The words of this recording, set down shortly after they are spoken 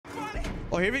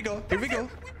Oh, here we go. Here we go.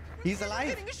 He's alive.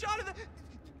 Getting a shot of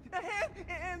the head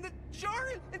and the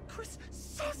jar, and Chris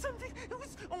saw something. It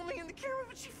was only in the camera,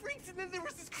 but she freaked, and then there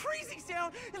was this crazy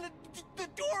sound, and the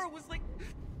door was like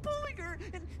pulling her,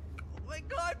 and oh my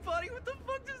God, buddy, what the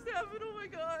fuck just happened? Oh my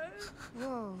God.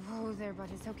 Whoa there,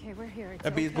 buddy. It's okay. We're here. It's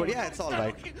Okay. okay. Yeah, it's all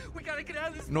right. We gotta get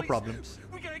out of this No place. problems.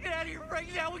 We gotta get out of here right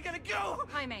now. We gotta go.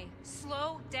 Jaime,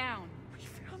 slow down. We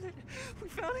found it. We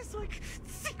found his like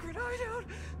secret hideout.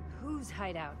 Whose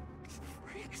hideout?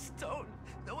 Freaks don't.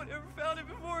 No one ever found it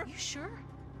before. You sure?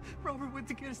 Robert went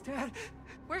to get his dad.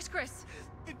 Where's Chris?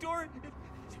 The door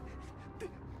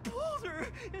pulled her,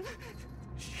 and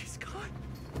she's gone.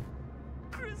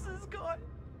 Chris is gone.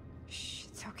 Shh,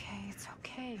 it's okay. It's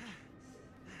okay.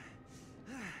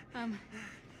 I'm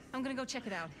gonna go check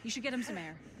it out. You should get him some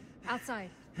air. Outside.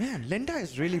 Man, Linda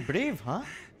is really brave, huh?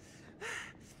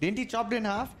 Didn't he chop it in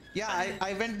half? Yeah,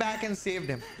 I went back and saved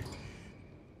him.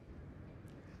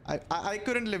 I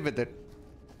couldn't live with it.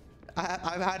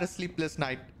 I've had a sleepless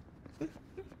night.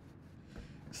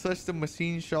 Search the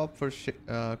machine shop for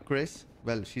Chris.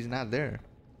 Well, she's not there.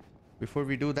 Before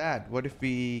we do that, what if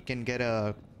we can get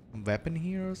a weapon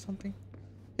here or something?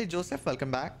 Hey Joseph,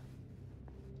 welcome back.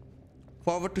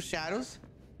 Forward to Shadows?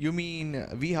 You mean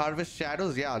We Harvest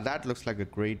Shadows? Yeah, that looks like a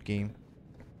great game.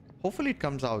 Hopefully it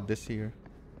comes out this year.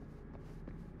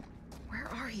 Where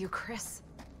are you, Chris?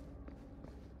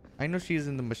 I know she's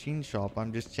in the machine shop.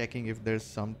 I'm just checking if there's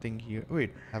something here.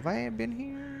 Wait, have I been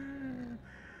here?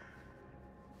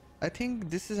 I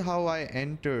think this is how I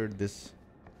entered this.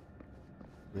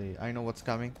 Wait, I know what's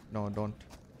coming. No, don't.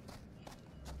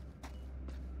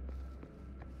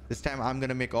 This time I'm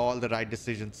gonna make all the right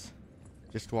decisions.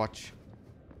 Just watch.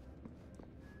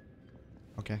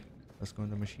 Okay, let's go in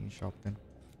the machine shop then.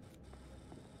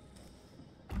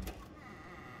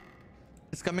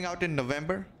 It's coming out in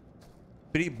November.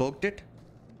 Pre-booked it.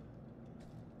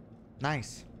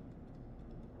 Nice.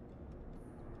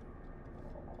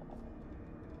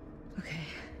 Okay.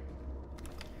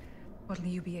 What'll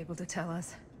you be able to tell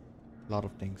us? A lot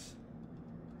of things.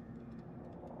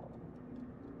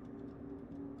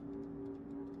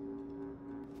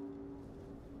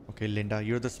 Okay, Linda,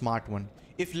 you're the smart one.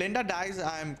 If Linda dies,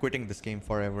 I'm quitting this game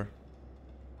forever.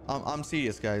 I'm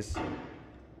serious, guys.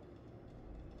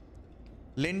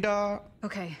 Linda.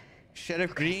 Okay.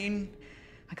 Sheriff Green,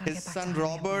 his son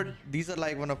Robert, these are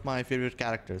like one of my favorite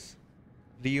characters.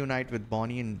 Reunite with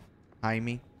Bonnie and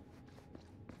Jaime.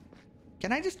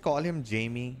 Can I just call him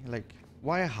Jamie? Like,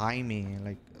 why Jaime?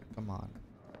 Like, come on.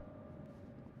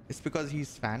 It's because he's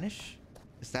Spanish?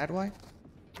 Is that why?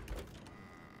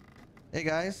 Hey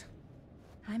guys.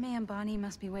 Jaime and Bonnie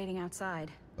must be waiting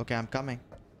outside. Okay, I'm coming.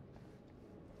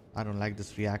 I don't like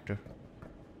this reactor.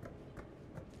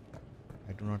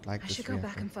 I do not like this. I should go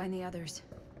back and find the others.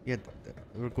 Yeah,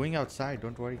 we're going outside.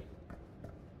 Don't worry.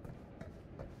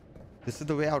 This is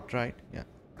the way out, right? Yeah.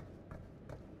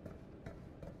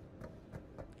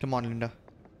 Come on, Linda.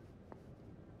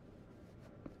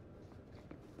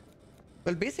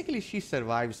 Well, basically, she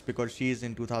survives because she is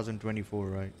in 2024,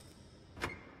 right?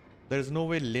 There's no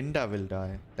way Linda will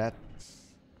die.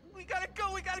 That's... We gotta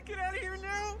go. We gotta get out of here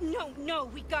now. No,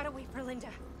 we gotta wait for Linda.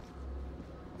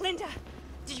 Linda!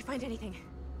 Did you find anything?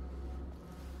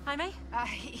 Jaime?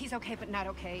 He's okay, but not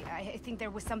okay. I think there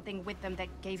was something with them that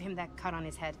gave him that cut on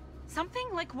his head. Something?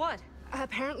 Like what?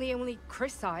 Apparently only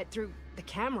Chris saw it through the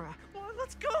camera. Well,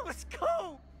 let's go. Let's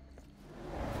go.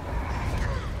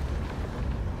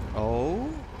 Oh.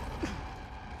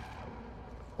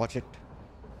 Watch it.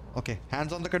 Okay,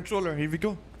 hands on the controller. Here we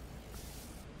go.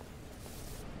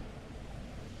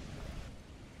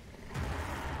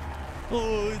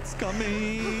 Oh, it's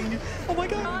coming. Oh my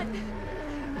God. Run!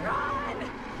 Run!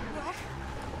 What?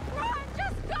 Run!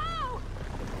 Just go!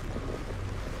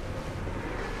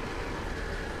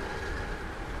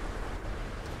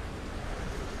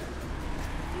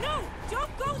 No!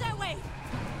 Don't go that way!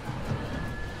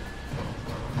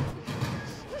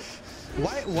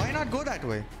 Why not go that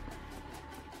way?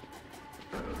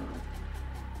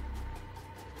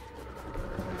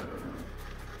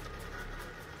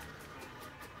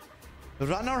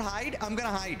 Run or hide? I'm gonna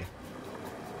hide.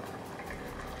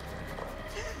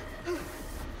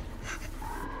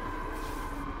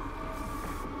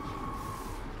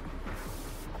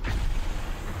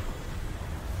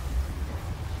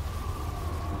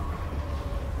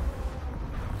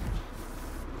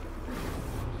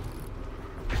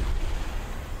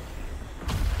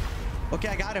 Okay,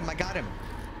 I got him. I got him.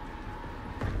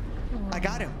 I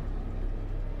got him.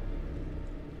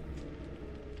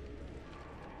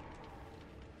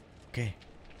 Okay.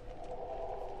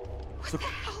 What the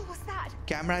hell was that?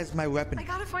 Camera is my weapon. I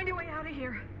gotta find a way out of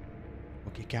here.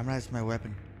 Okay, camera is my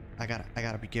weapon. I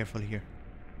gotta be careful here.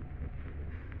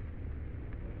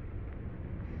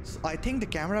 So I think the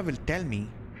camera will tell me.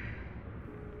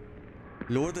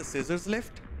 Lower the scissors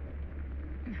lift.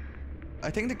 I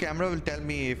think the camera will tell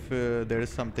me if there is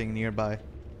something nearby.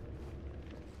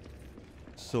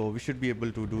 So we should be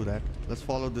able to do that. Let's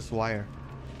follow this wire.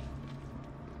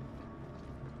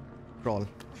 Crawl.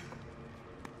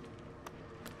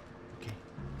 Okay.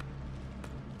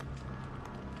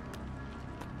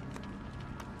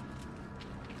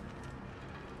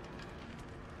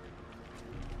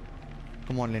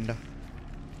 Come on, Linda.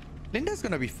 Linda's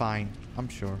gonna be fine, I'm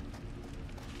sure.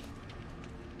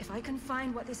 If I can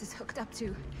find what this is hooked up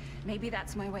to, maybe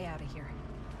that's my way out of here.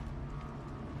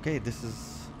 Okay, this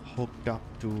is hooked up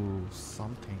to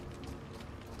something.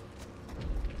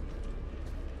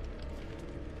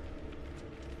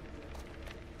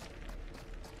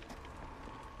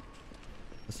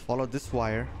 Let's follow this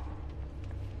wire,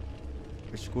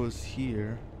 which goes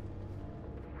here.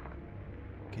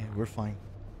 Okay, we're fine.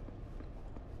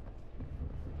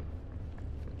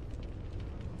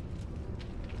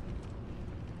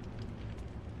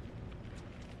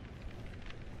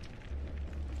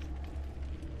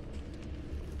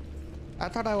 I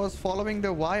thought I was following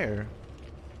the wire.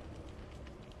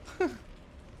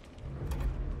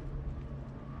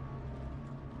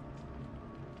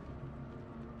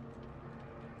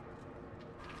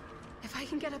 If I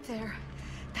can get up there,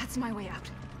 that's my way out.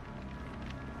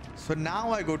 So now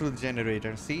I go to the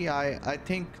generator. See, I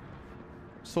think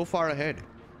so far ahead.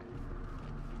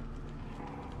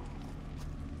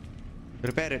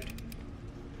 Repair it.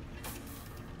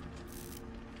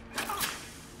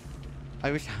 I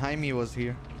wish Jaime was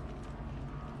here.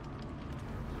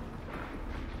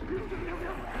 No,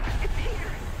 it's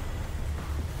here.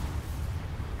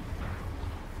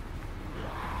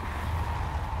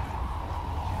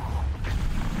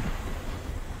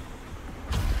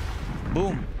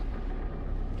 Boom.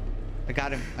 I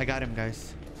got him. I got him,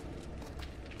 guys.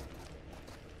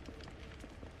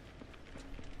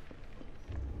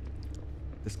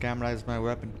 This camera is my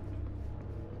weapon.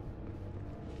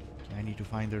 Okay, I need to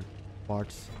find their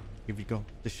parts. Here we go.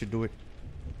 This should do it.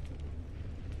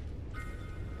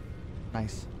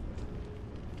 Nice.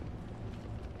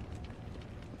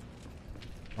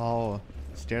 Oh,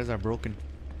 stairs are broken.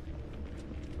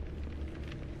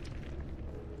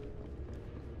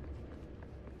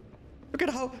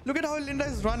 Look at how Linda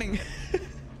is running.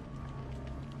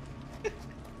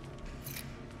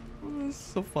 Oh, it's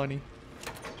so funny.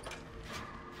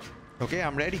 Okay,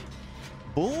 I'm ready.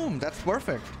 Boom, that's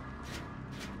perfect.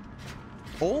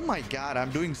 Oh my god, I'm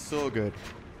doing so good.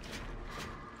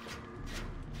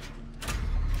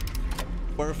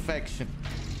 Perfection.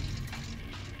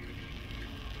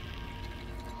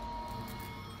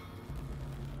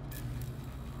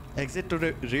 Exit to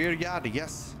the rear yard.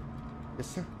 Yes. Yes,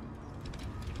 sir.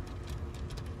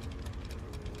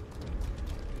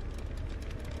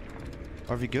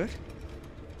 Are we good?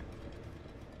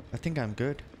 I think I'm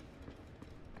good.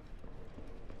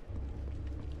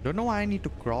 Don't know why I need to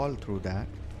crawl through that.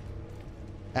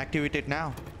 Activate it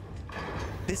now.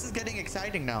 This is getting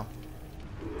exciting now.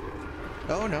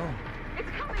 Oh no. It's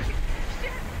coming.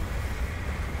 Shit.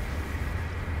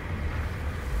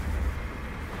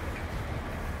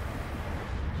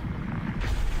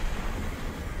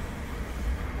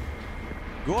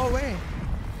 Go away.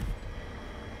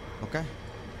 Okay.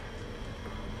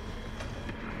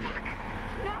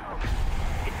 No.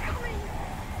 It's coming.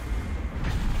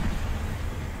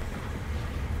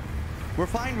 We're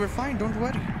fine, don't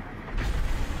worry.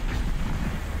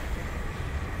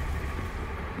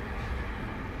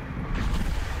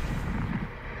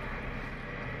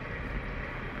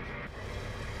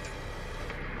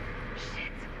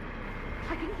 Shit.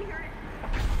 I can hear it.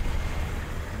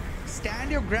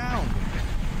 Stand your ground.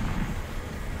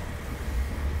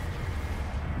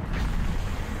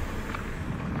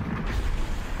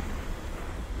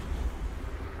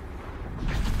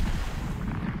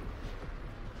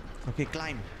 Okay,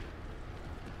 climb.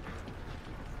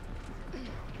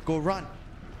 Go run.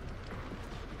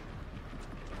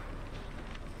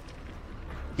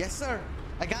 Yes, sir.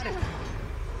 I got it.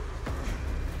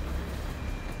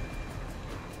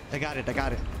 I got it. I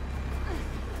got it.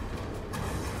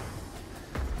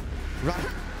 Run.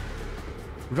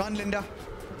 Run, Linda.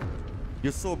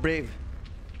 You're so brave.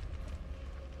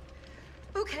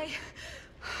 Okay.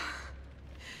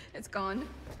 It's gone.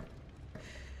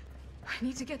 I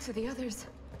need to get to the others.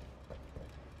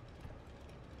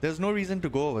 There's no reason to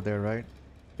go over there, right?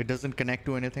 It doesn't connect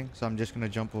to anything, so I'm just gonna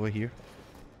jump over here.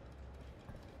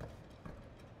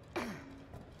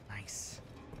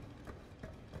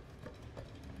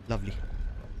 Lovely.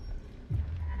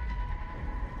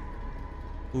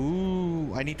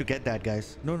 Ooh, I need to get that,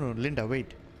 guys. No, no, Linda,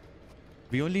 wait.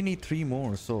 We only need 3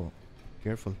 more, so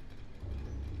careful.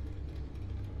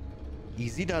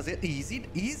 Easy does it.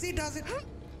 Easy does it.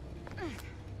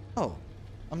 Oh,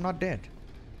 I'm not dead.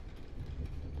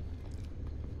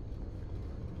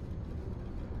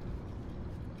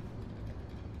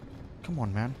 Come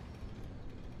on, man.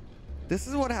 This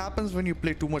is what happens when you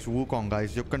play too much Wukong,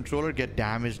 guys. Your controller get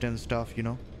damaged and stuff, you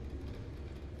know.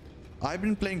 I've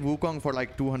been playing Wukong for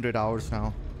like 200 hours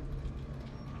now.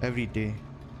 Every day.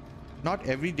 Not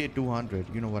every day 200,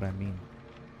 you know what I mean.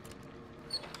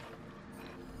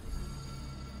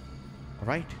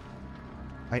 Alright.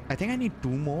 I think I need 2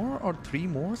 more or 3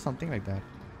 more, something like that.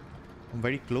 I'm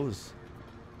very close.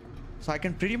 So I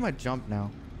can pretty much jump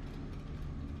now.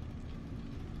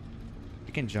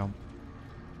 You can jump.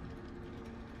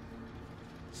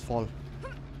 Let's fall.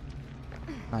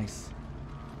 Nice.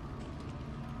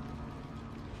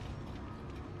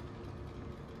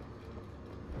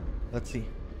 Let's see.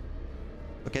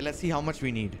 Okay, let's see how much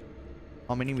we need.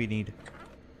 How many we need.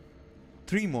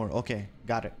 3 more. Okay,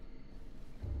 got it.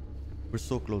 We're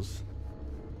so close.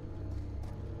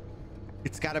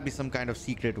 It's gotta be some kind of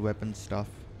secret weapon stuff.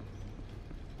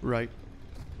 Right.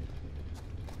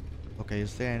 Okay,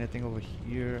 is there anything over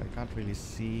here? I can't really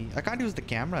see. I can't use the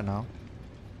camera now.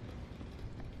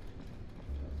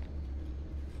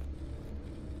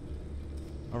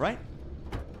 Alright.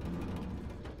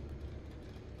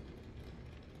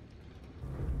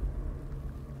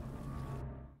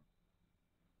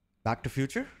 Back to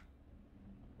Future?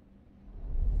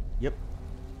 Yep.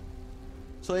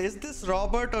 So is this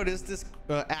Robert or is this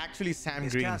actually Sam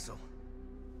Green? Castle.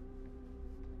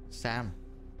 Sam.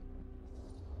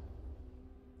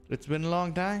 It's been a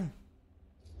long time.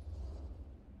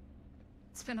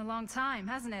 It's been a long time,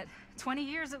 hasn't it? 20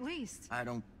 years at least. I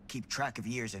don't keep track of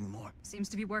years anymore. Seems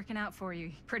to be working out for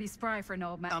you. Pretty spry for an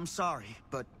old man. I'm sorry,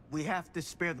 but we have to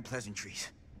spare the pleasantries.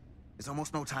 There's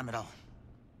almost no time at all.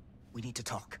 We need to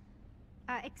talk.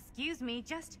 Excuse me,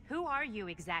 just who are you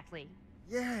exactly?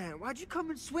 Yeah, why'd you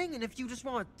come in swinging if you just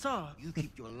want to talk? You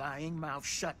keep your lying mouth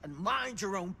shut and mind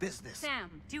your own business.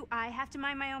 Sam. Do I have to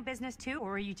mind my own business too,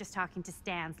 or are you just talking to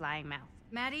Stan's lying mouth?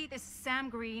 Maddie, this is Sam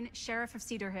Green, Sheriff of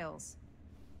Cedar Hills.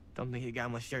 Don't think you got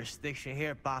much jurisdiction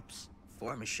here, Pops.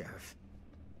 Former sheriff.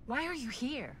 Why are you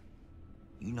here?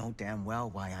 You know damn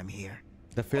well why I'm here.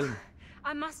 The film.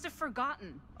 I must have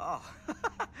forgotten. Oh,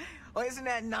 well, isn't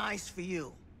that nice for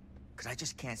you? Because I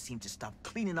just can't seem to stop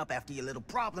cleaning up after your little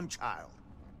problem child.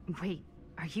 Wait,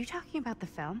 are you talking about the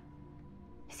film?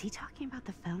 Is he talking about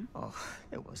the film? Oh,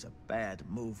 it was a bad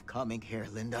move coming here,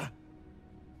 Linda.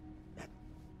 That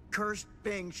cursed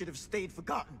thing should have stayed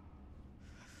forgotten.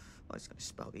 Well, it's gonna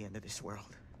spell the end of this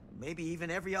world. Maybe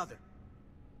even every other.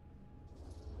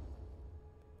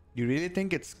 You really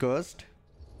think it's cursed?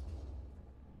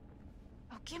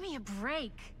 Oh, give me a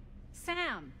break.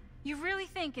 Sam, you really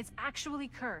think it's actually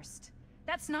cursed?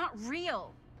 That's not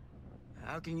real.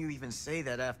 How can you even say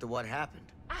that after what happened?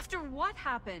 After what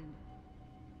happened?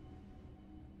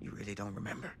 You really don't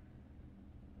remember.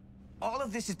 All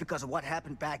of this is because of what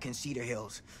happened back in Cedar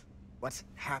Hills. What's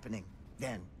happening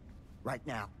then, right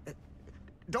now.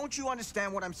 Don't you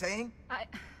understand what I'm saying?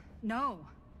 No.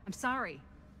 I'm sorry.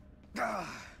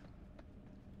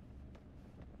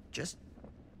 Just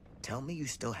tell me you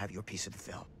still have your piece of the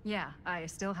film. Yeah, I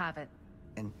still have it.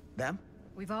 And them?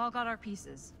 We've all got our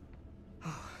pieces.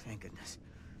 Oh, thank goodness.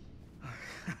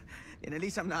 And at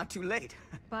least I'm not too late.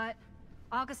 But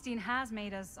Augustine has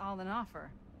made us all an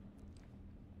offer.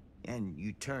 And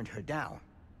you turned her down.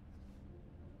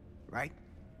 Right?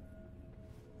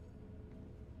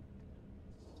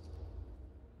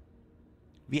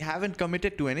 We haven't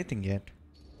committed to anything yet.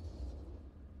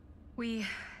 We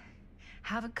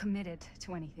haven't committed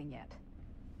to anything yet.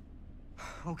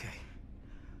 Okay.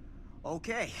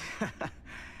 Okay.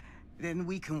 Then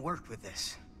we can work with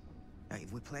this. Now,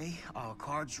 if we play our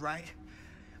cards right,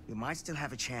 we might still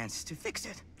have a chance to fix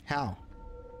it. How?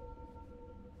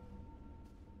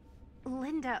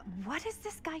 Linda, what is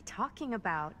this guy talking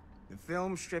about? The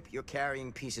film strip you're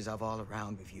carrying pieces of all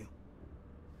around with you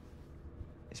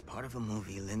is part of a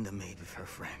movie Linda made with her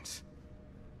friends.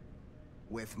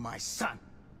 With my son.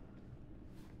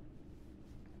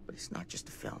 But it's not just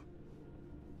a film.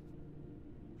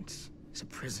 It's a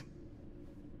prison.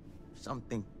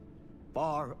 Something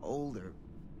far older.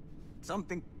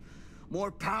 Something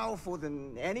more powerful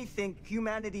than anything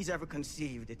humanity's ever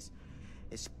conceived.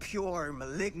 It's pure,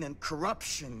 malignant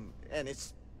corruption, and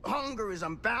its hunger is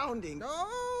unbounding.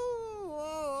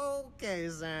 Oh, okay,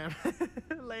 Sam.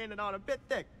 Laying it on a bit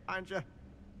thick, aren't you?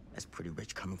 That's pretty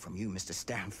rich coming from you, Mr.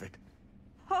 Stanford.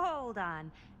 Hold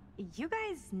on. You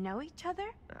guys know each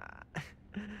other?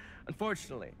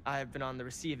 Unfortunately, I have been on the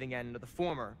receiving end of the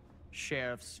former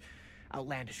sheriff's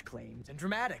outlandish claims and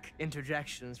dramatic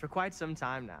interjections for quite some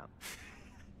time now.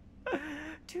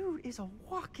 Dude is a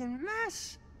walking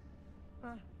mess.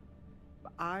 But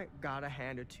I gotta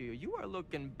hand it to you. You are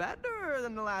looking better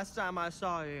than the last time I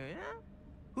saw you, yeah?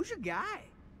 Who's your guy?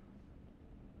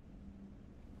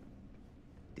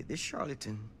 Did this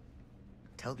charlatan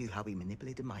tell you how he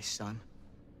manipulated my son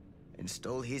and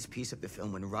stole his piece of the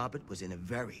film when Robert was in a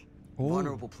very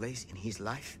vulnerable place in his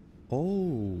life?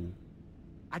 Oh.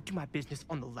 I do my business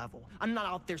on the level. I'm not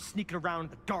out there sneaking around in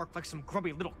the dark like some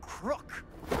grubby little crook.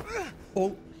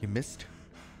 Oh, he missed.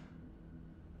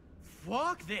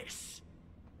 Fuck this.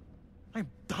 I'm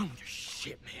done with your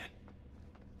shit,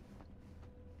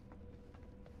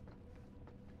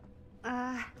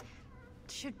 man.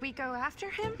 Should we go after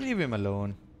him? Leave him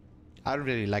alone. I don't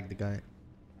really like the guy.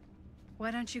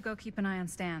 Why don't you go keep an eye on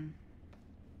Stan?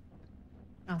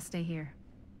 I'll stay here.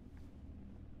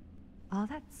 All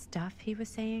that stuff he was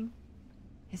saying,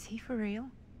 is he for real?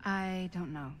 I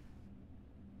don't know.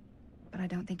 But I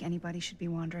don't think anybody should be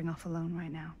wandering off alone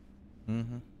right now.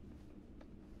 Mm-hmm.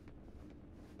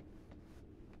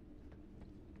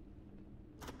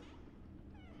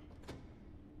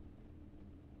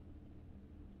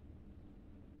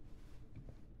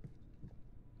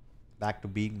 Back to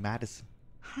being Madison.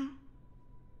 Huh?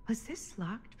 Was this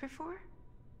locked before?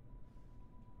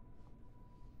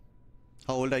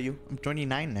 How old are you? I'm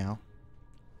 29 now.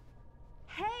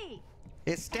 Hey!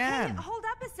 Hey, Stan! Hey, hold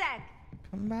up a sec!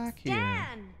 Come back here.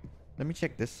 Stan! Let me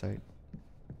check this side.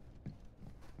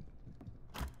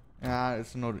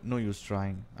 It's no use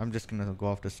trying. I'm just gonna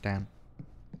go after Stan.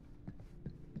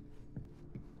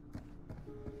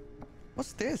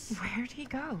 What's this? Where'd he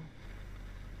go?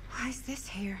 Why is this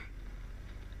here?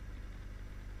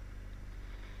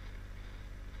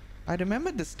 I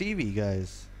remember this TV,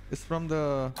 guys. It's from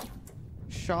the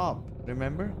shop.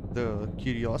 Remember? The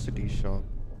curiosity shop.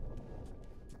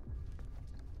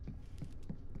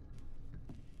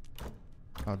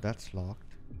 Oh, that's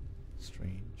locked.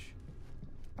 Strange.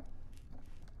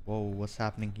 Whoa, what's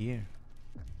happening here?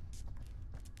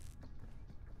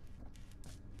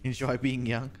 Enjoy being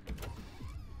young.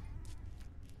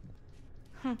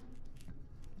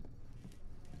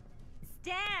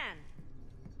 Stan!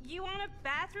 You want a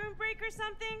bathroom break or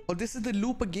something? Oh, this is the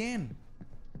loop again.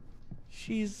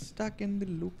 She's stuck in the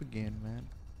loop again, man.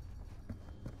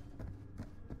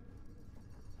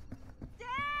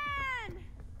 Stan!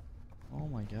 Oh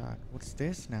my god, what's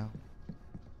this now?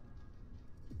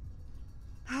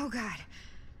 Oh god.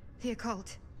 The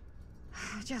occult.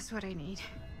 Just what I need.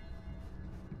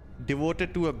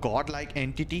 Devoted to a godlike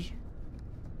entity?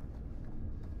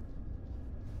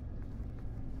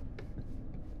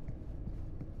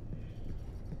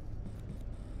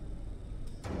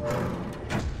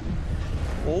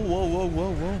 Oh, whoa, whoa,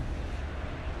 whoa, whoa.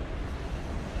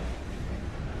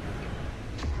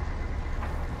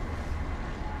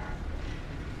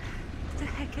 What the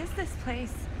heck is this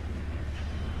place?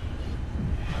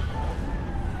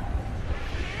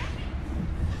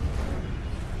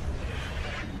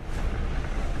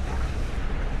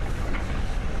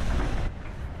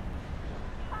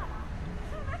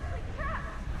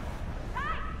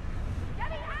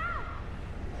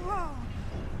 Whoa.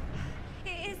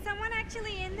 Is someone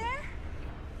actually in there?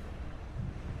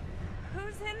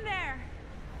 Who's in there?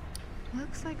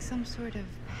 Looks like some sort of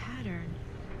pattern.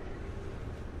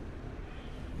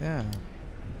 Yeah.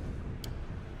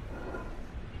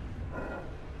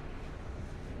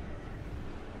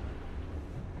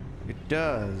 It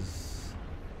does.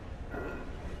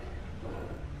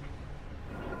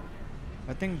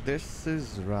 I think this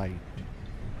is right.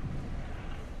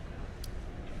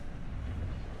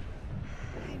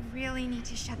 I really need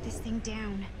to shut this thing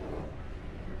down.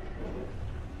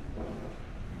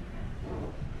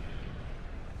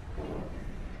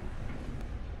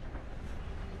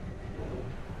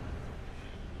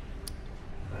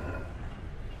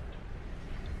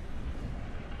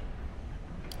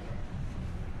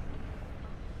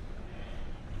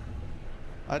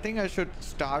 I think I should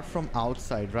start from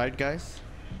outside, right guys?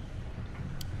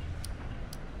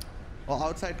 Oh,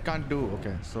 outside can't do.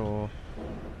 Okay, so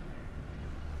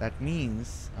that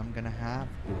means I'm gonna have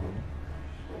to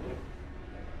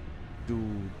do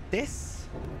this.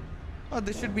 Oh,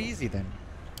 this should be easy then.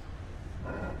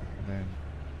 Then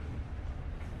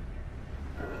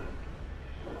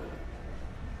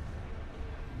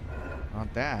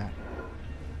not that.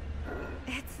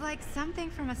 It's like something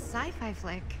from a sci-fi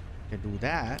flick. Okay, do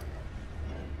that.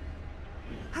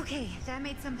 Okay, that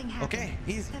made something happen. Okay,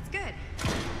 easy. That's good. I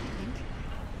think.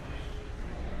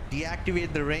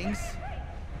 Deactivate the rings.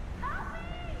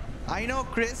 I know,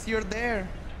 Chris, you're there.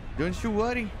 Don't you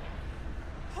worry.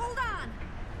 Hold on.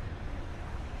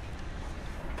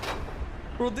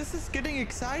 Bro, this is getting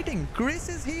exciting. Chris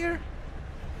is here.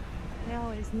 I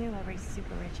always knew every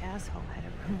super rich asshole had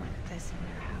a room like this in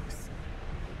their house.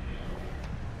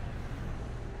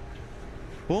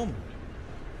 Boom.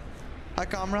 Hi,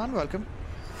 Kamran. Welcome.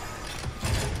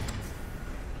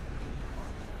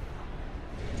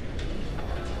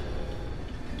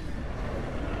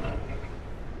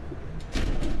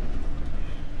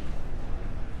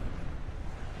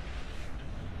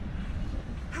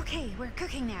 Okay, we're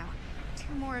cooking now.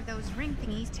 2 more of those ring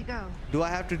thingies to go. Do I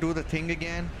have to do the thing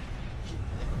again?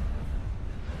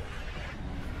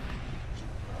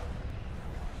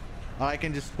 Or I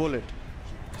can just pull it.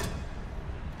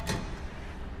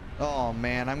 Oh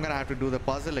man, I'm gonna have to do the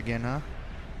puzzle again, huh?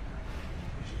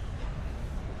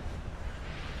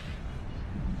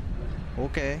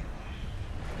 Okay.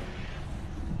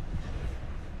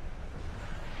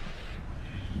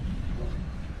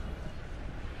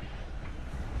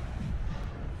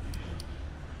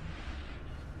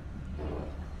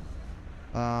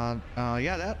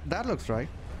 Yeah, that looks right.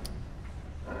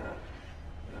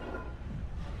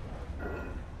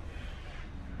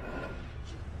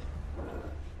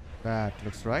 That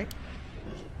looks right.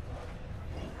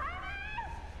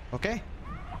 Okay.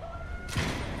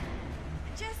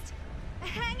 Just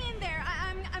hang in there.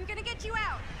 I'm gonna get you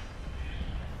out.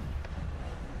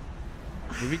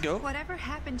 Here we go. Whatever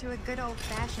happened to a good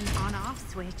old-fashioned on-off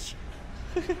switch?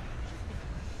 Okay,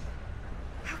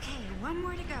 one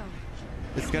more to go.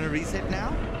 It's gonna reset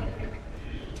now?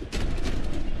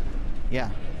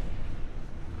 Yeah.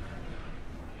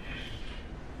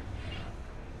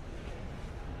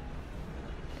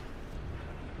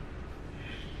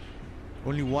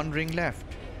 Only one ring left.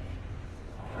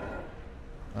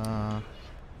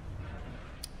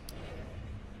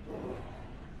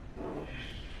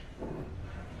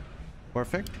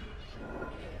 Perfect.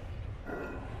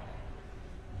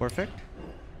 Perfect.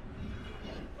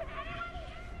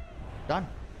 Done.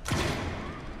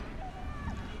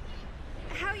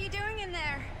 How you doing in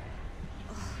there?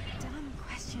 Oh, dumb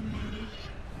question, Maddie.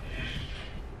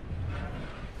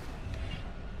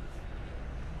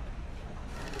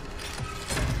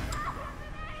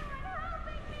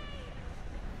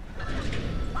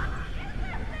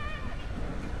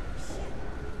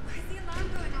 Why's the alarm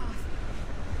going off?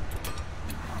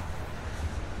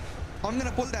 I'm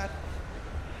gonna pull that.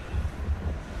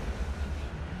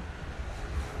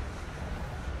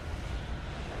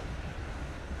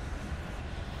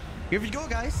 Here we go,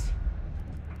 guys.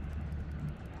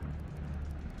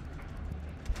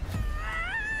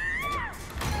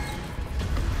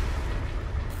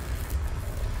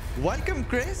 Welcome,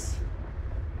 Chris,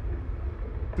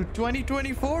 to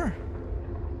 2024.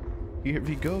 Here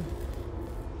we go.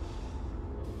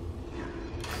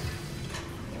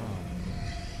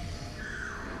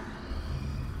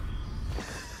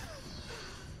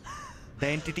 The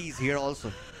entity is here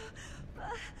also.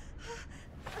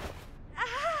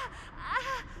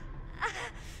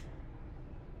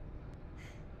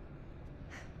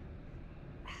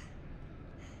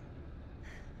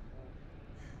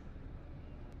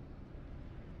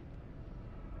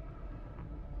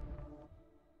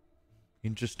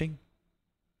 Interesting.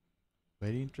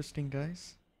 Very interesting,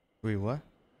 guys. Wait, what?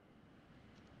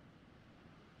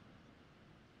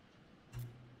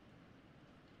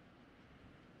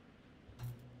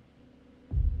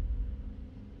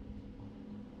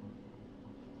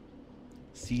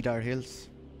 Cedar Hills.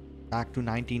 Back to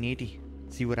 1980.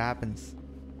 See what happens.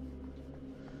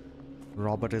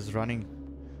 Robert is running.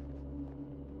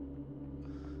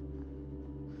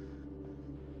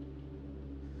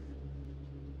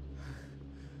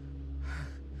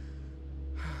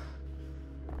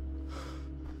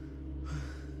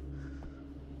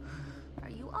 Are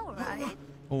you all right?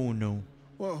 Oh no.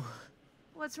 Whoa.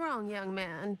 What's wrong, young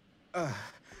man?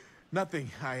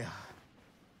 Nothing.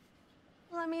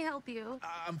 Let me help you.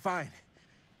 I'm fine.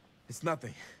 It's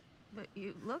nothing. But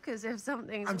you look as if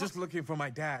something's... I'm just looking for my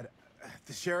dad.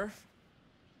 The sheriff?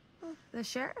 The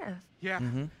sheriff? Yeah.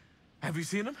 Have you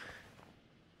seen him?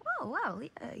 Oh, well,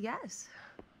 yes.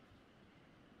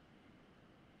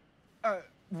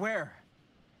 Where?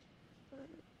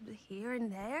 Here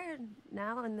and there,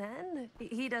 now and then.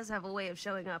 He does have a way of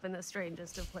showing up in the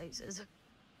strangest of places.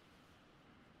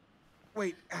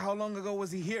 Wait, how long ago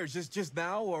was he here? Just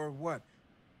now, or what?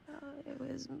 It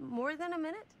was more than a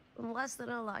minute, less than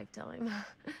a lifetime.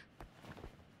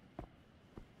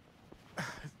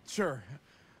 Sure.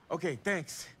 Okay,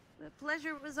 thanks. The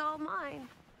pleasure was all mine.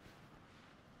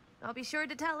 I'll be sure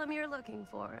to tell him you're looking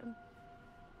for him.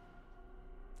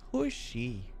 Who is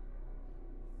she?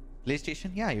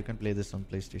 PlayStation? Yeah, you can play this on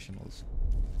PlayStation also.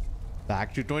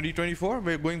 Back to 2024.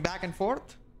 We're going back and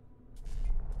forth.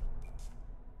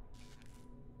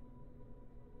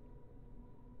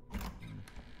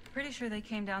 Pretty sure they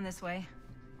came down this way.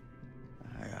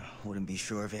 I wouldn't be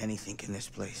sure of anything in this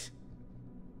place.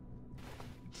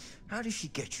 How did she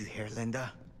get you here,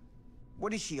 Linda?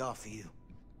 What did she offer you?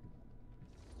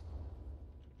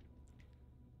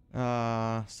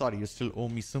 Sorry, you still owe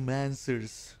me some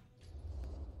answers.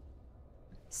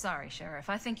 Sorry, Sheriff.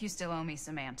 I think you still owe me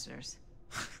some answers.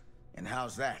 And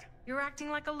how's that? You're acting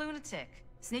like a lunatic.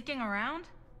 Sneaking around?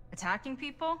 Attacking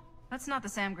people? That's not the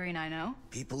Sam Green I know.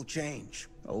 People change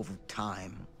over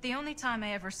time. The only time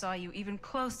I ever saw you even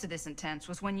close to this intense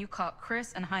was when you caught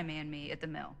Chris and Jaime and me at the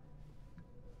mill.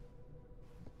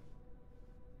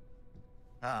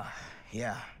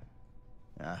 Yeah.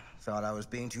 Thought I was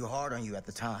being too hard on you at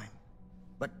the time.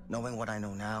 But knowing what I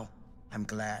know now, I'm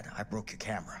glad I broke your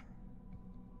camera.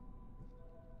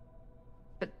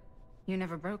 But you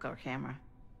never broke our camera.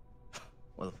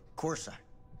 Well, of course I...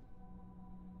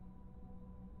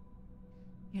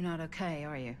 You're not okay,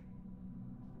 are you?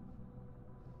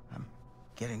 I'm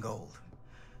getting old.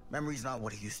 Memory's not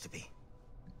what it used to be.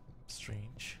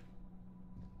 Strange.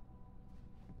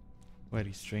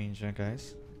 Very strange, huh,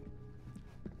 guys?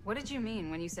 What did you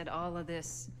mean when you said all of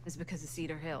this is because of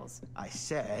Cedar Hills? I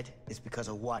said it's because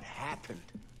of what happened.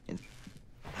 And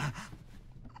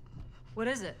What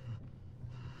is it?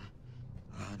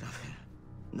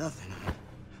 nothing.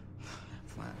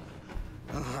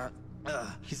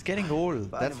 He's getting old.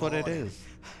 Find That's him what it all. is.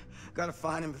 Gotta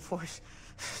find him before his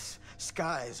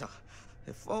skies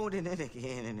they're folding in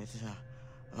again, and it's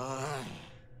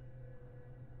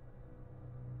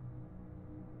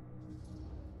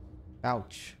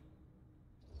Ouch.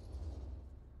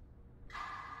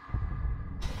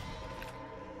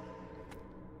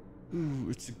 Ooh,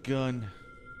 it's a gun.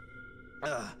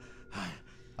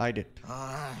 Hide it.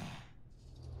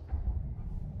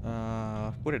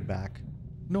 Put it back.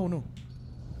 No.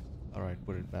 All right,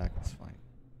 put it back. It's fine.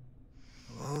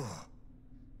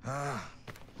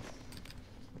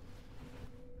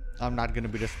 I'm not gonna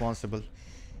be responsible.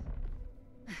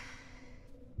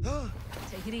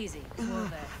 Take it easy. Whoa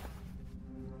there.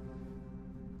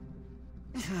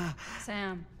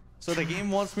 Sam. So the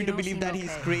game wants me You to don't believe seem that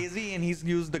he's okay. crazy and he's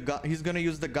used the gun. He's gonna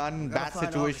use the gun in Gotta that find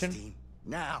situation. Augustine.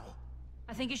 Now.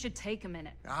 I think you should take a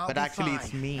minute. I'll But be actually, fine.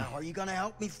 it's me. Now, are you gonna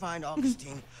help me find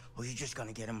Augustine, or are you just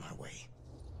gonna get in my way?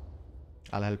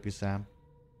 I'll help you, Sam.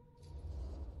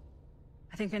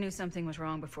 I think I knew something was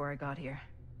wrong before I got here.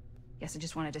 Guess I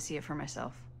just wanted to see it for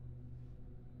myself.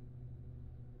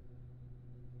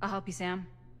 I'll help you, Sam.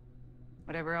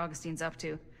 Whatever Augustine's up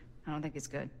to, I don't think it's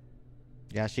good.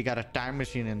 Yeah, she got a time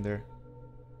machine in there.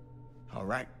 All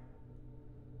right.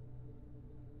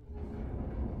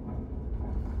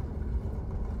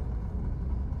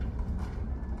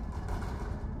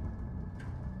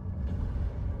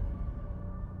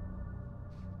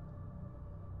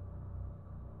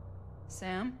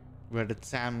 Sam? Where did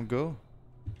Sam go?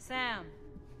 Sam?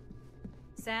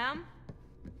 Sam?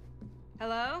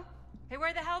 Hello? Hey,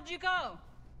 where the hell did you go?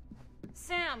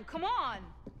 Sam, come on!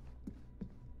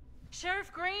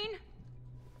 Sheriff Green?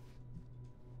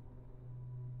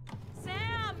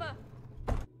 Sam!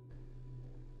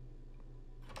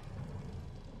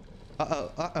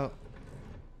 Uh-oh.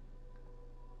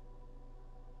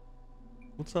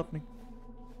 What's happening?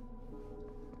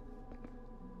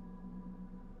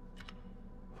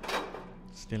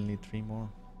 Still need 3 more.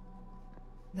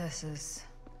 This is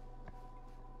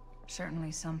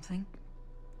certainly something.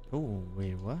 Oh,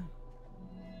 wait, what?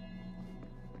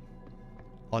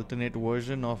 Alternate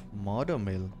version of Murder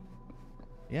Mill.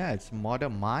 Yeah, it's Murder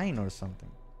Mine or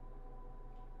something.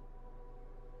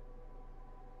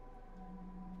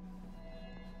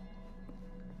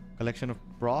 Collection of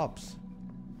props.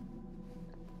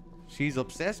 She's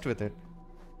obsessed with it.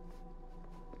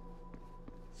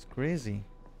 It's crazy.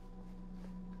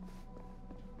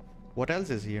 What else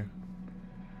is here?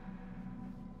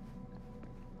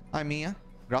 Hi, Mia.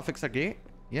 Graphics are great.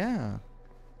 Yeah.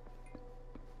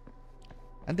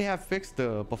 And they have fixed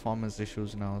the performance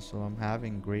issues now, so I'm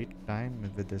having great time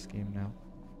with this game now.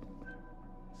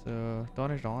 So,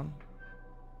 turn it on.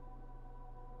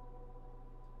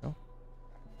 Oh.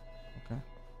 Okay.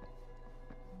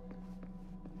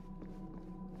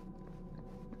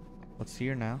 What's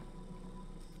here now?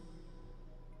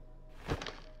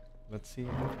 Let's see.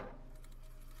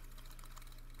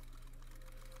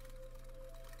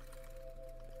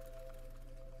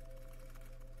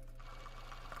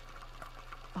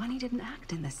 Bonnie didn't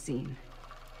act in this scene.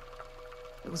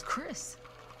 It was Chris.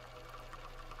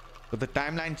 But the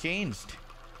timeline changed.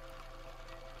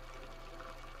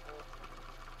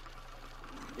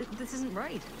 This isn't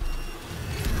right.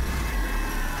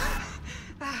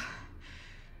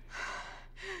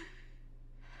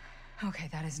 Okay,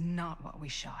 that is not what we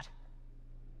shot.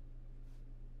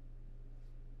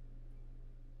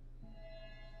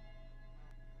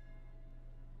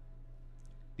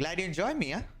 Glad you enjoy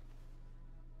me, huh?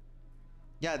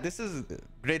 Yeah, this is a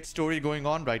great story going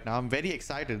on right now. I'm very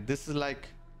excited. This is like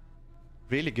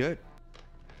really good.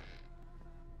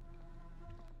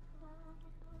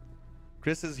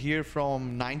 Chris is here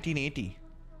from 1980.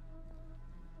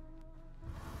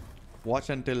 Watch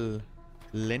until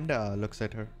Linda looks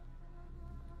at her.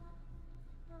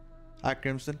 Hi,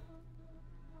 Crimson.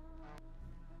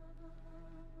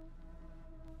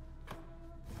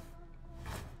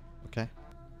 Okay.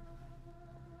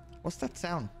 What's that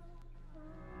sound?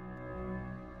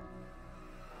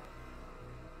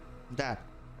 That.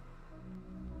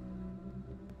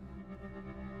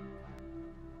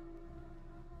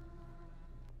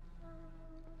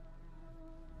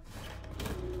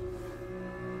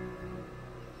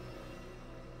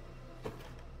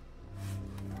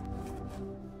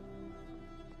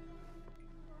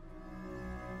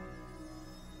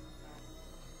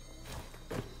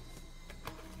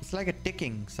 It's like a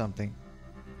ticking something.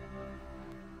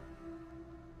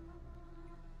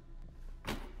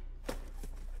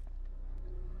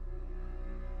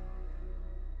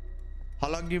 How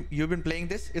long you've been playing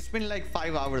this? It's been like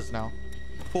 5 hours now.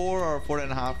 4 or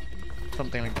 4.5.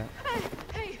 Something like that.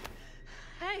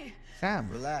 Hey! Sam,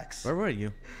 Relax. where were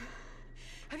you?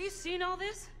 Have you seen all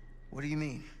this? What do you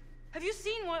mean? Have you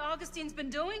seen what Augustine's been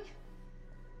doing?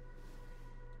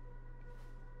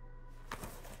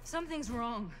 Something's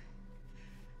wrong.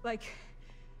 Like,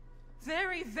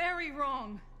 very, very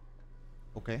wrong.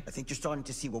 Okay, I think you're starting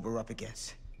to see what we're up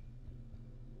against.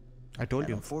 I told And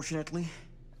you. unfortunately,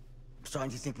 I'm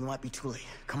starting to think we might be too late.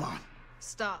 Come on.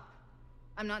 Stop.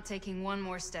 I'm not taking one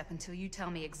more step until you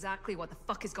tell me exactly what the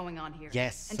fuck is going on here.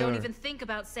 Yes, And don't sir. even think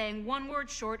about saying one word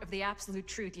short of the absolute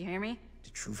truth, you hear me? The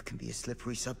truth can be a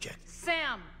slippery subject.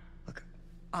 Sam! Look,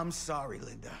 I'm sorry,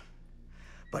 Linda.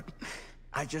 But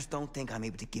I just don't think I'm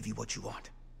able to give you what you want.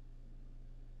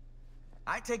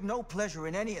 I take no pleasure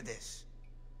in any of this.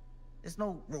 There's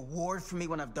no reward for me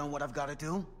when I've done what I've got to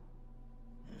do.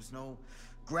 There's no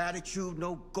gratitude,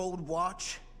 no gold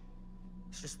watch.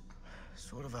 It's just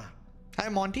sort of a Hi,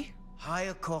 Monty.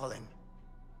 higher calling.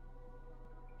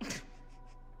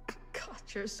 God,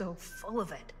 you're so full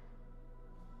of it.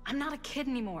 I'm not a kid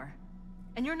anymore.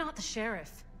 And you're not the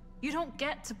sheriff. You don't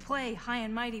get to play high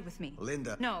and mighty with me.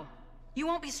 Linda. No. You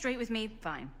won't be straight with me,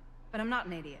 fine. But I'm not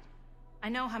an idiot. I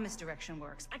know how misdirection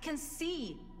works. I can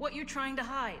see what you're trying to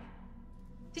hide.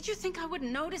 Did you think I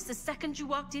wouldn't notice the second you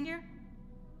walked in here?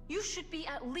 You should be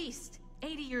at least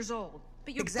 80 years old,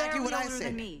 but you're Exactly barely what I older said.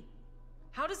 than me.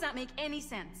 How does that make any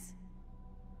sense?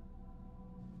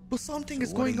 But something So is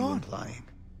what going are you on. implying?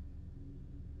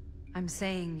 I'm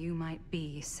saying you might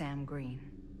be Sam Green.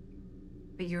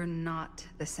 But you're not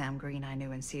the Sam Green I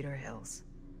knew in Cedar Hills.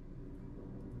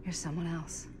 You're someone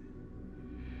else.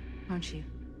 Aren't you?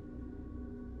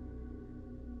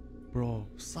 Bro,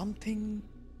 something...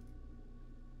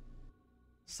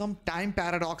 Some time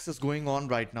paradox is going on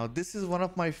right now. This is one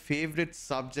of my favorite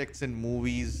subjects in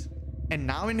movies. And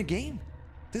now in a game.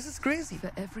 This is crazy.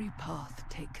 For every path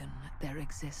taken, there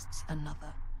exists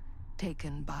another,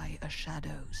 taken by a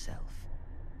shadow self.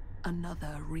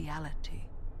 Another reality.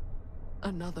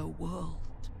 Another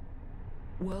world.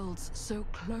 Worlds so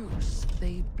close,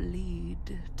 they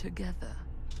bleed together.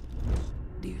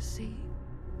 Do you see?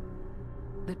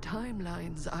 The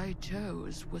timelines I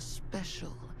chose were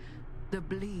special. The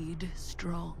bleed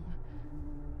strong.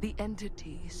 The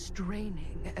entity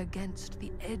straining against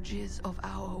the edges of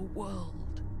our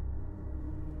world.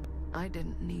 I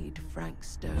didn't need Frank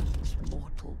Stone's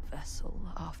mortal vessel,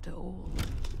 after all.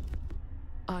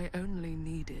 I only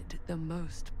needed the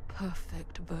most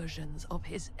perfect versions of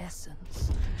his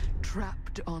essence,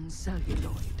 trapped on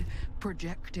celluloid,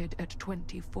 projected at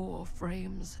 24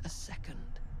 frames a second.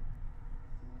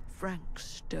 Frank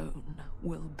Stone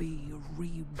will be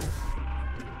reborn.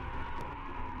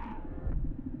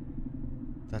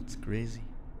 That's crazy.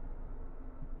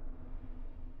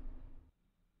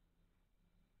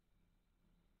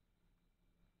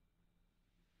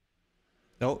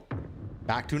 No,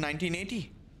 back to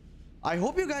 1980. I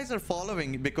hope you guys are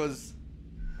following because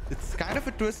it's kind of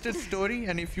a twisted story,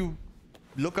 and if you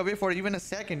look away for even a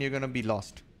second, you're gonna be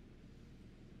lost.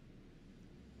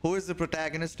 Who is the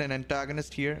protagonist and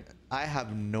antagonist here? I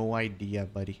have no idea,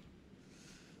 buddy.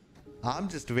 I'm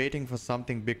just waiting for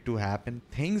something big to happen.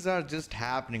 Things are just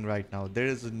happening right now. There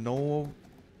is no...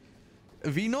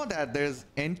 We know that there's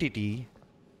Entity,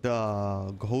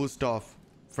 the ghost of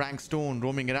Frank Stone,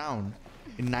 roaming around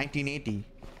in 1980,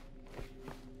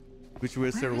 which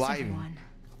we're surviving.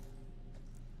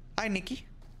 Hi, Nikki.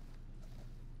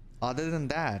 Other than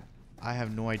that, I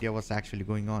have no idea what's actually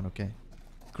going on, okay?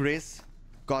 Chris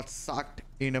got sucked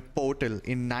in a portal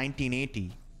in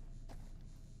 1980.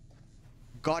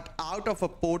 Got out of a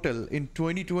portal in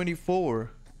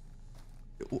 2024.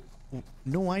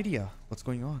 No idea what's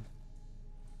going on.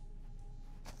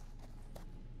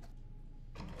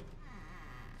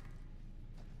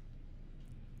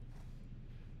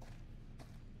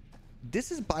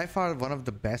 This is by far one of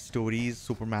the best stories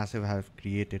Supermassive have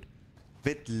created.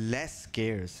 With less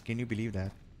scares. Can you believe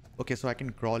that? Okay, so I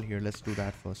can crawl here. Let's do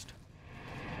that first.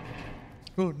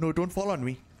 Oh, no, don't fall on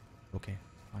me. Okay,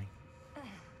 fine.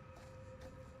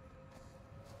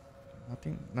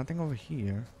 Nothing over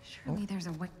here. Surely there's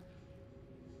a way.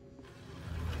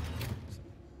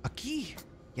 A key.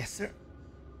 Yes, sir.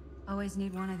 Always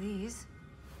need one of these.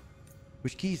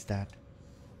 Which key is that?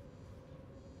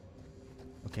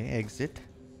 Okay, exit.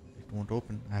 It won't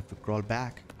open. I have to crawl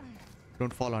back.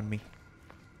 Don't fall on me.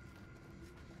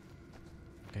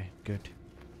 Okay, good.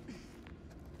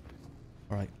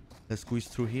 Alright, let's squeeze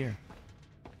through here.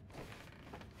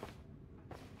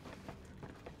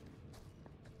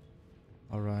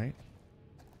 Alright.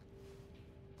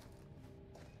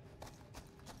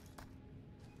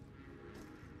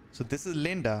 So this is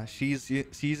Linda. She's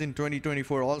in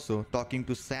 2024 also, talking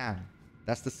to Sam.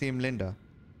 That's the same Linda.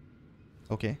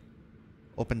 Okay.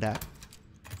 Open that.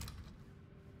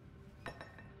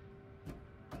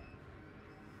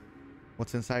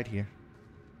 What's inside here?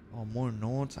 Oh, more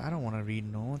notes. I don't want to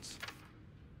read notes.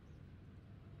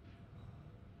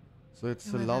 So it's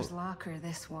a Whoever's locker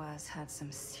this was had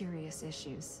some serious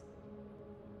issues.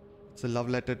 It's a love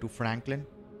letter to Franklin.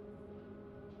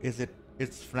 Is it?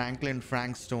 It's Franklin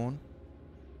Frank Stone.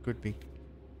 Could be.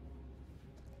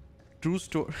 True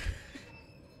story.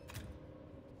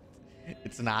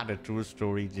 It's not a true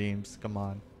story, James. Come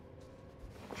on.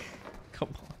 Come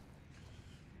on.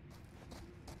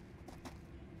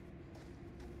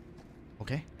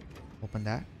 Okay. Open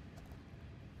that.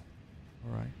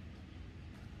 All right.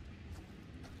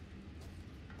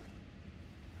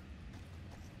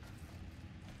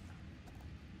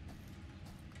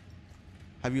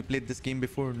 Have you played this game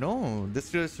before? No,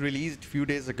 this just released a few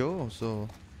days ago, so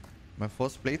my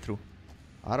first playthrough.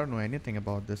 I don't know anything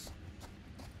about this.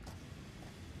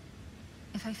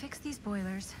 If I fix these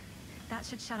boilers, that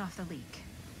should shut off the leak.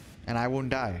 And I won't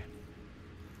die.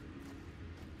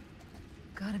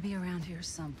 Gotta be around here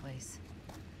someplace.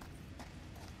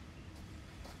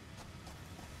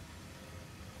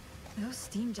 Those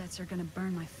steam jets are gonna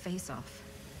burn my face off.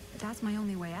 That's my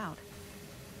only way out.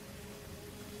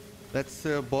 Let's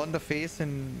burn the face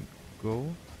and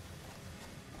go.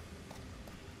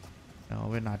 No,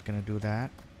 we're not gonna do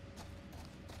that.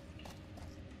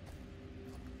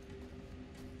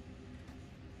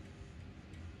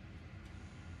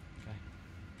 Okay.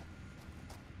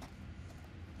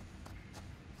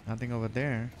 Nothing over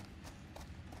there.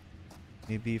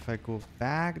 Maybe if I go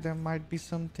back, there might be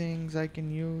some things I can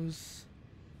use.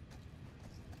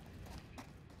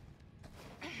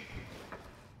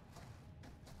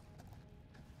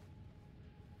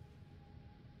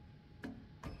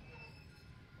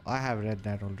 I have read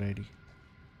that already.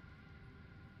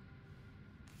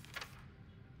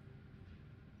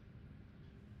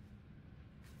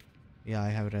 Yeah, I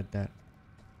have read that.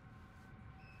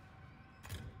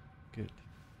 Good.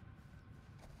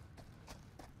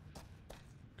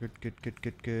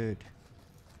 Good.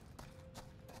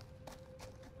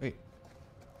 Wait.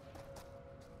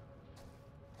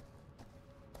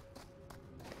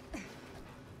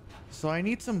 So I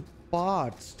need some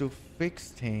parts to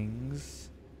fix things.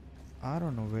 I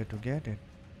don't know where to get it.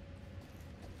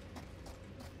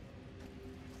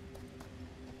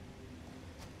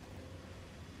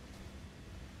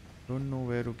 Don't know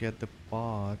where to get the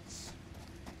parts.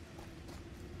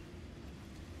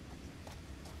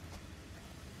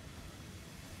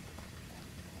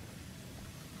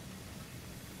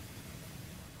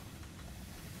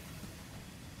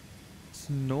 It's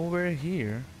nowhere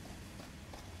here.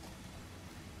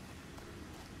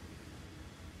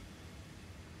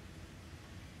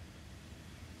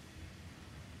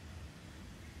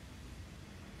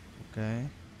 Okay.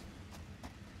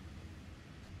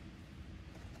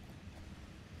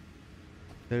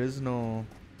 There is no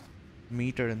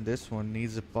meter in this one.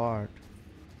 Needs a part.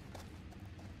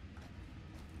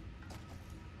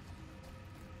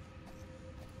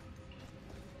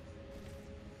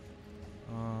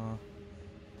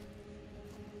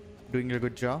 Doing a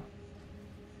good job.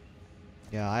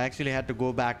 Yeah, I actually had to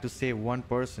go back to save one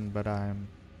person, but I'm...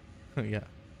 yeah,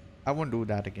 I won't do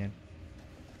that again.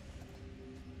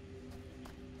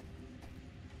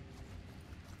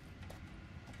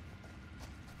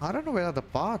 I don't know where are the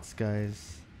parts,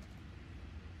 guys.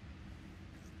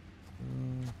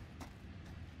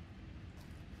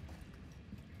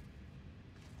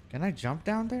 Can I jump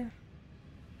down there?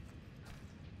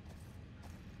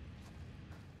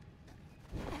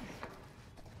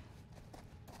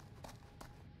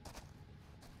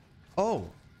 Oh,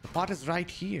 the pot is right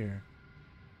here.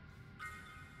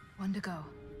 One to go.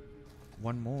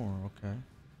 One more, okay.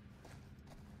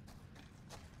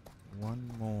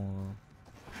 One more.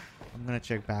 I'm gonna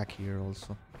check back here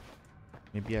also.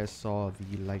 Maybe I saw a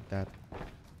wheel like that.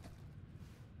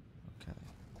 Okay.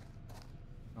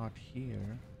 Not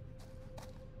here.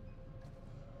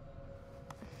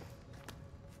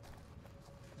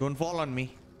 Don't fall on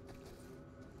me.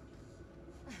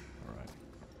 Alright.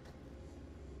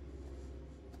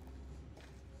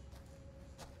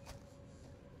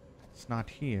 It's not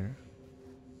here.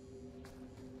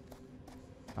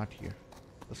 Not here.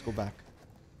 Let's go back.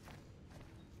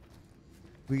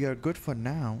 We are good for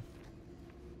now.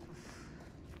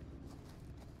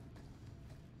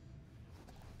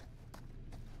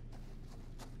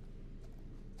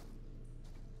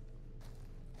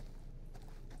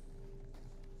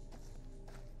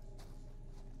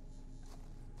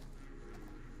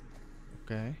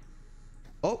 Okay.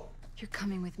 Oh! You're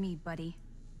coming with me, buddy.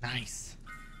 Nice.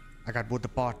 I got both the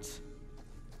pots.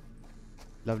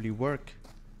 Lovely work.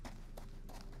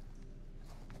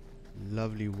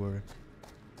 Lovely work.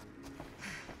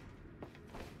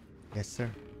 Yes, sir.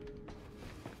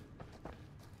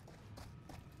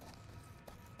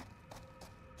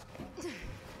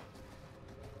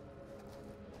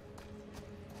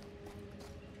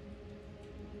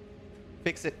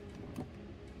 Fix it.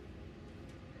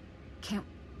 Can't...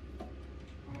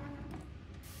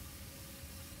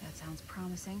 That sounds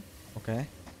promising. Okay.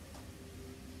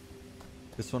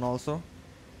 This one also.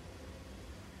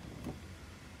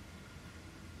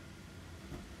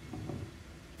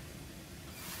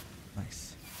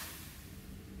 Nice.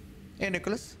 Hey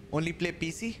Nicholas, only play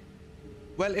PC?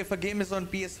 Well, if a game is on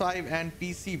PS5 and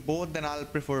PC both, then I'll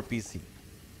prefer PC.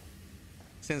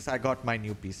 Since I got my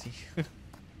new PC.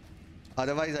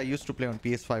 Otherwise, I used to play on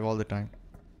PS5 all the time.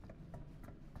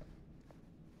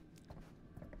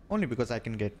 Only because I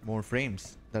can get more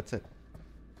frames. That's it.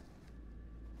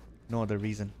 No other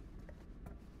reason.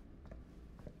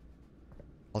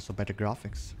 Also better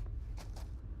graphics.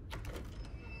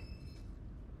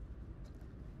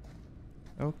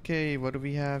 Okay, what do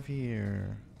we have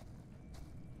here?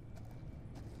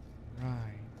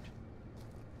 Right.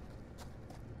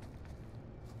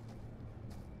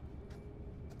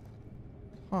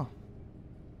 Huh.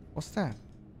 What's that?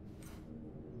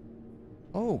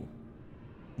 Oh.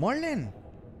 Merlin.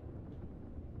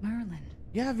 Merlin.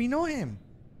 Yeah, we know him.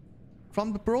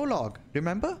 From the prologue,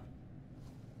 remember?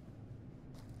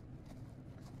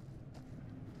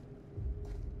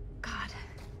 God.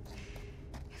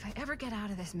 If I ever get out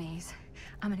of this maze,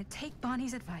 I'm gonna take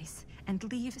Bonnie's advice and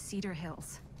leave Cedar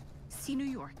Hills. See New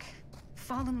York.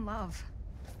 Fall in love.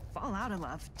 Fall out of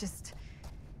love. Just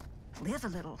live a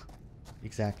little.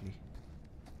 Exactly.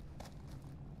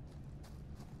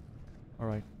 All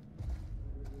right.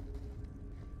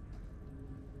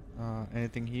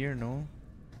 Anything here? No.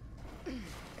 All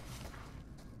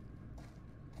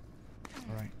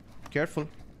right. Careful.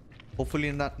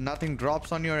 Hopefully nothing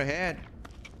drops on your head.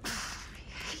 I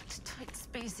hate tight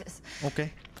spaces.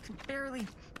 Okay. I can barely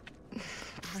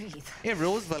breathe. Hey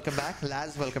Rose, welcome back.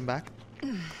 Laz, welcome back.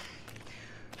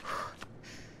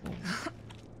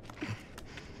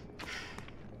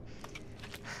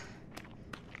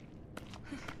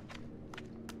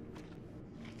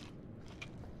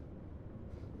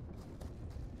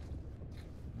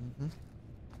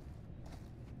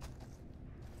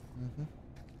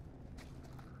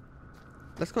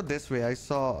 Let's go this way. I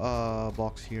saw a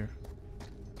box here.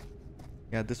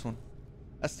 Yeah, this one.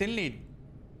 I still need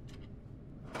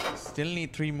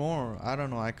 3 more. I don't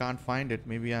know. I can't find it.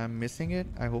 Maybe I'm missing it.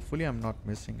 Hopefully I'm not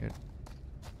missing it.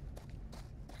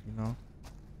 You know.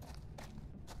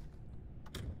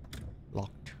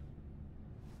 Locked.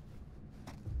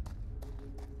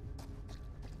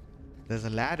 There's a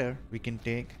ladder we can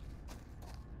take.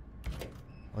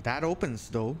 Oh, that opens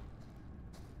though.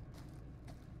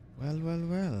 Well, well,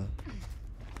 well.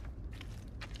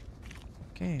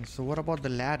 Okay, so what about the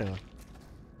ladder?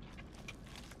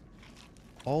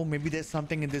 Oh, maybe there's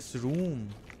something in this room.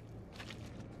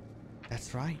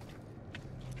 That's right.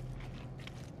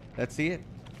 Let's see it.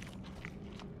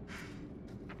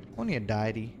 Only a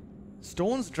diary.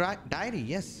 Stone's diary,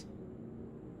 yes.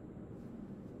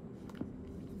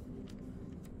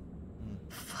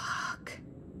 Fuck.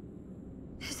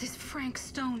 This is Frank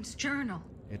Stone's journal.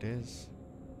 It is.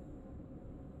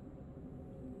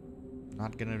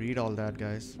 Not gonna read all that,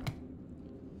 guys.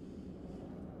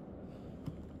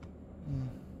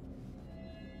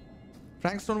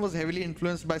 Frank Stone was heavily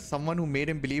influenced by someone who made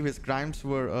him believe his crimes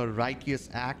were a righteous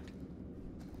act.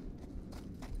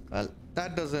 Well,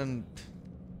 that doesn't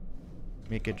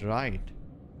make it right.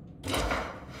 Okay.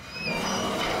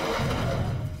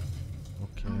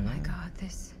 Oh my god,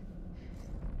 this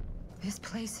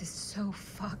place is so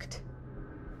fucked.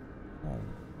 Oh,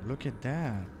 look at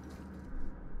that.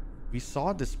 We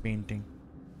saw this painting.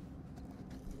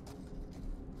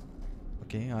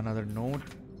 Okay, another note.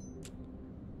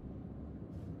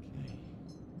 Okay.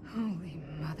 Holy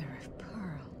mother of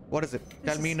pearl. What is it?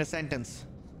 Tell me in a sentence.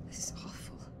 This is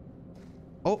awful.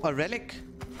 Oh, a relic.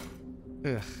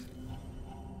 Ugh.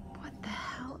 What the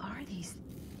hell are these?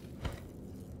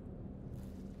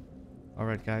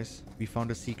 Alright, guys. We found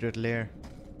a secret lair.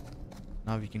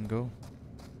 Now we can go.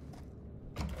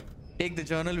 Take the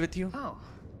journal with you. Oh.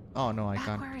 Oh, no, I Back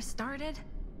can't. where I started?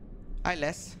 Hi,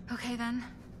 Les. Okay then.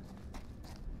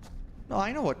 No,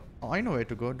 I know where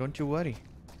to go. Don't you worry,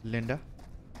 Linda.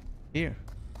 Here.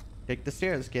 Take the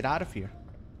stairs. Get out of here.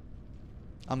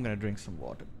 I'm gonna drink some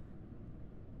water.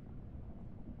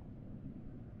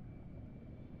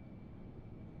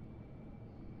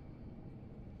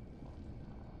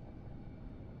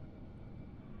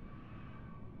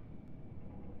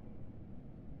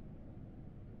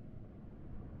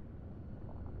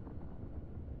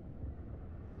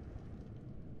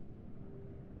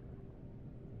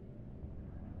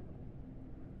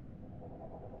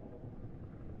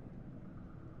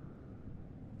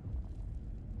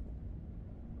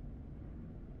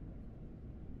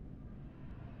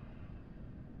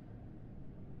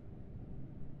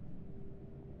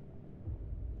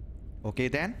 Okay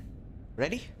then.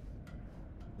 Ready?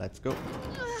 Let's go.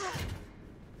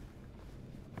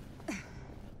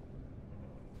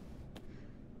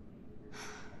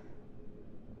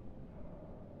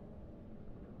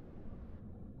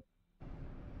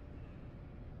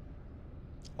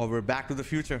 Oh, we're back to the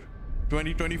future.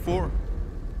 2024.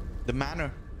 The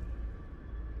manor.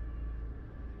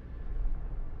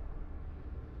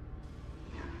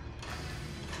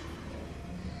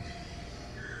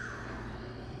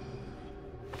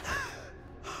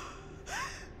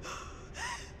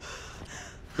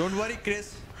 Don't worry,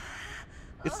 Chris.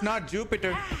 It's not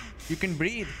Jupiter. You can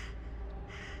breathe.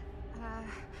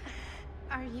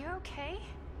 Are you okay?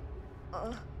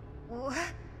 What?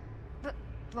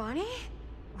 Bonnie?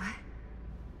 What?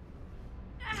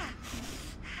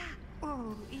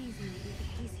 Oh, easy,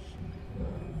 easy.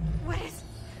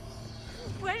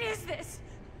 What is this?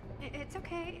 It's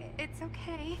okay. It's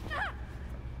okay.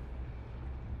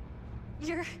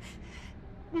 You're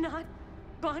not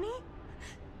Bonnie?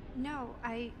 No,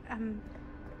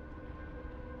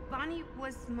 Bonnie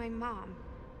was my mom.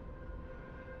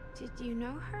 Did you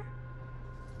know her?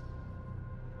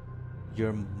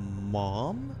 Your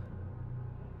mom?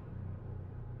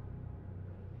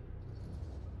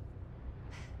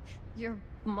 Your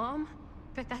mom?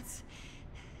 But that's...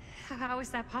 How is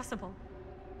that possible?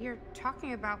 You're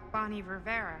talking about Bonnie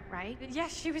Rivera, right?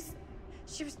 Yes, she was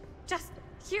just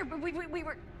here, but we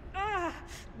were...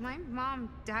 My mom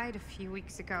died a few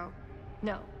weeks ago.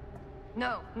 No. We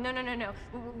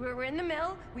were in the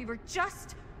mill. We were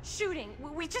just shooting.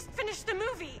 We just finished the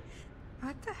movie.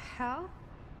 What the hell?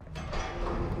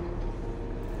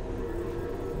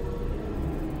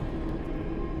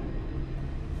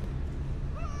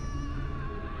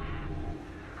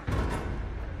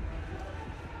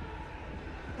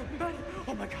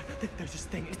 Oh my god, there's this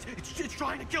thing. It's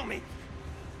trying to kill me.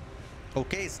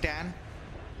 Okay, Stan.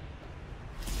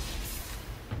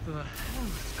 What the hell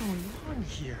is going on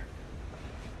here?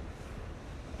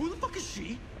 Who the fuck is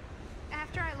she?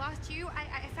 After I lost you,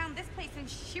 I found this place and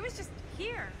she was just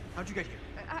here. How'd you get here?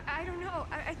 I don't know.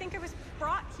 I think I was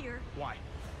brought here. Why?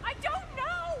 I don't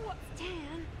know!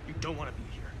 Dan, You don't want to be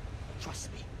here.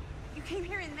 Trust me. you came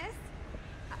here in this?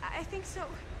 I think so.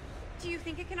 Do you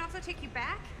think it can also take you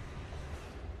back?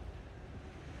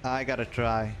 I gotta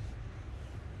try.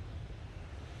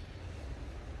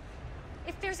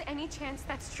 If there's any chance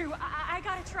that's true, I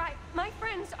gotta try. My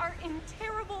friends are in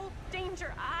terrible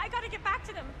danger. I gotta get back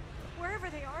to them, wherever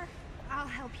they are. I'll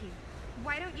help you.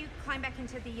 Why don't you climb back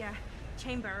into the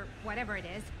chamber, whatever it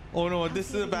is? Oh no, I'll this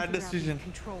see is a if we can bad figure out these decision.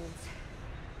 Controls.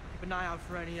 Keep an eye out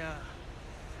for any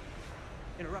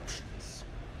interruptions.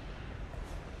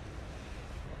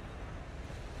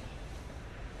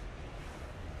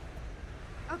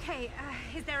 Okay,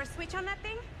 is there a switch on that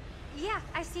thing? Yeah,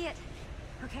 I see it.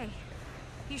 Okay,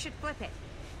 you should flip it.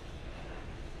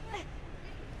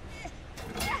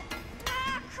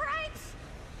 Ah, cripes!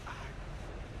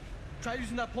 Try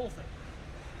using that pole thing.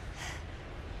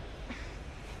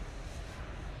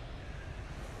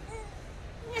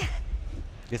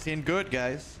 This ain't good,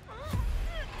 guys.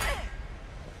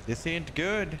 This ain't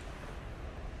good.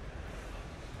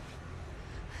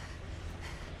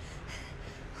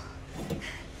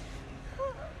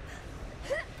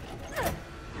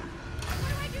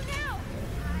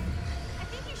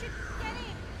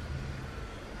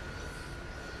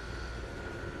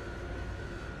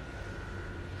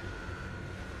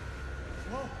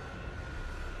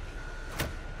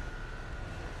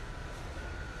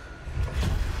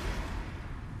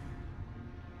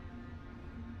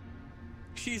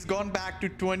 She's gone back to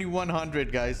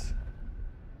 2100, guys.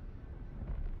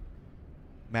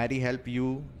 Maddie, help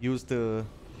you use the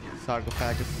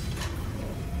sarcophagus.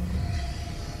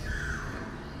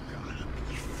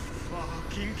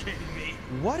 Fucking kidding me.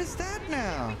 What is that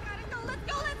now? We gotta go,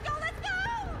 let's go, let's go, let's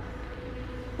go!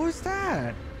 Who's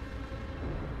that?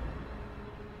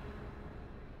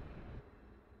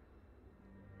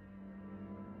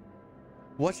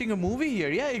 Watching a movie here.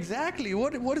 Yeah, exactly.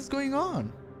 What is going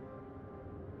on?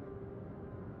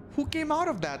 Who came out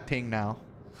of that thing now?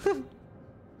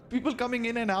 People coming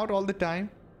in and out all the time.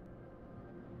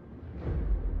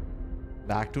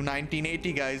 Back to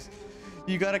 1980, guys.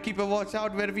 You gotta keep a watch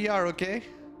out where we are, okay?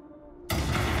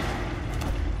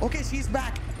 Okay, she's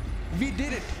back. We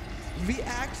did it. We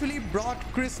actually brought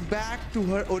Chris back to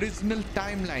her original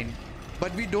timeline.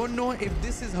 But we don't know if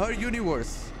this is her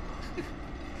universe.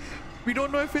 We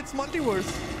don't know if it's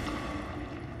multiverse.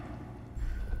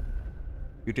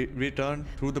 You return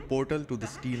through the portal to the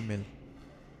steel mill.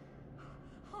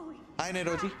 Holy Hi,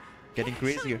 Neroji. Getting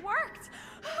crazier. It worked!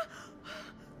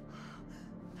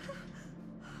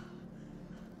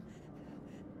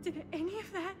 Did any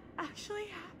of that actually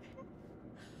happen?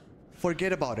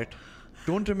 Forget about it.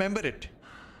 Don't remember it.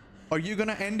 Or you're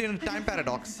gonna end in a time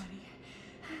paradox.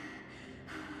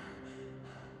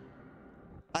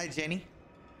 Hi, Jenny.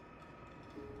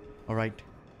 Alright.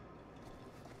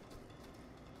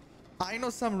 I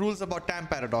know some rules about time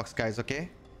paradox, guys,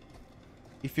 okay?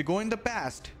 If you go in the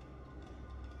past,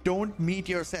 don't meet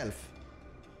yourself.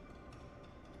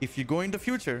 If you go in the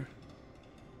future,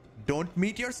 don't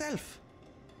meet yourself.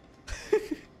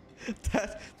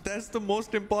 That's the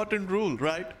most important rule,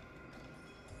 right?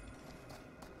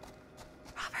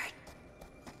 Robert.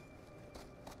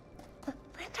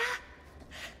 Linda.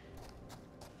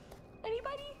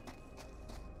 Anybody?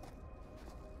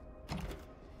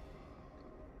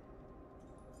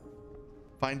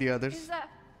 Find the others.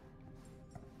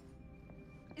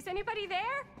 Is anybody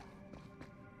there?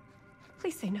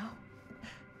 Please say no.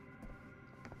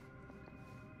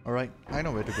 Alright, I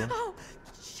know where to go. Oh,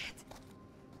 shit.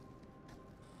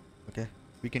 Okay,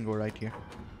 we can go right here.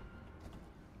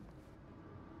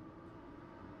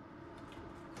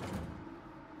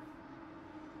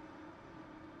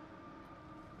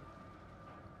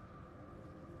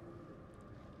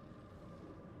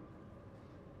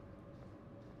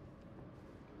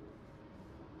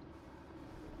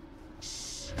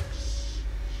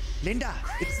 Linda!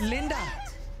 It's Linda!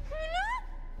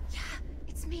 Yeah,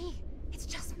 it's me. It's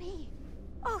just me.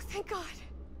 Oh, thank God.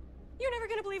 You're never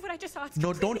gonna believe what I just saw. It's No,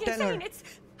 completely don't tell her.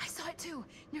 insane. I saw it too.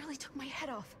 Nearly took my head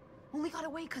off. Only got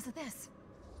away because of this.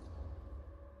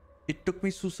 It took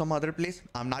me to some other place.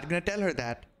 I'm not gonna tell her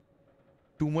that.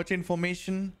 Too much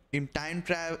information in time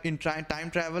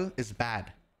travel is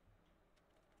bad.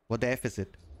 What the F is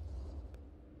it?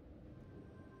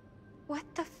 What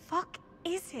the fuck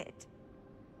is it?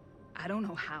 I don't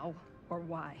know how or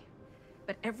why,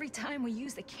 but every time we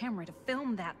use the camera to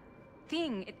film that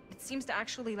thing, it seems to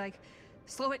actually, like,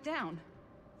 slow it down.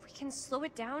 If we can slow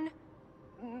it down,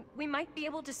 we might be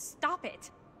able to stop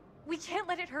it. We can't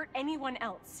let it hurt anyone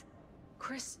else.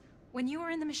 Chris, when you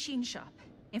were in the machine shop,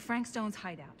 in Frank Stone's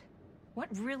hideout, what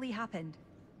really happened?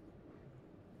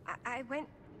 I went...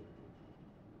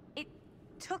 It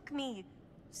took me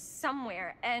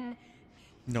somewhere, and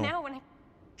No. now when I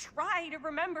try to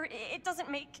remember, it doesn't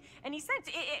make any sense.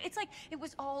 It's like it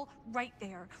was all right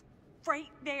there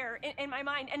in my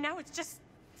mind, and now it's just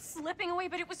slipping away,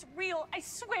 but it was real. I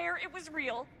swear it was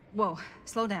real. Whoa,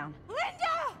 slow down.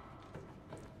 Linda!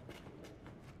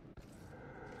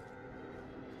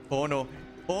 Oh no.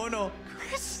 Oh no.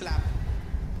 Slap.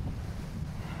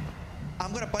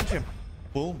 I'm gonna punch him.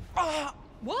 Boom.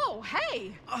 Whoa,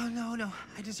 hey! Oh, no,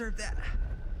 I deserve that.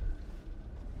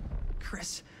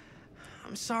 Chris,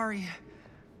 I'm sorry.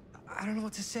 I don't know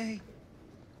what to say.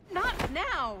 Not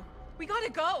now! We gotta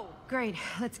go! Great,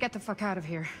 let's get the fuck out of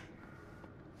here.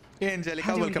 Hey, Angelica,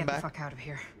 How do we welcome get back. the fuck out of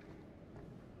here?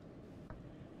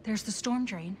 There's the storm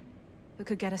drain that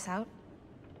could get us out.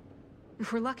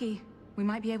 If we're lucky, we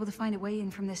might be able to find a way in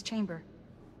from this chamber.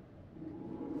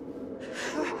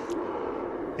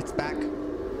 It's back.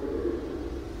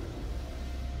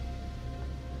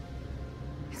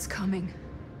 It's coming.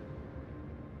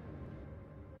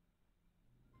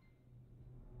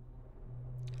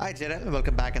 Hi, Gerald.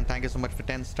 Welcome back, and thank you so much for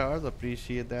 10 stars.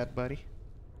 Appreciate that, buddy.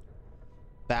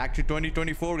 Back to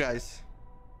 2024, guys.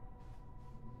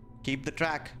 Keep the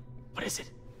track. What is it?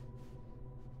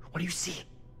 What do you see?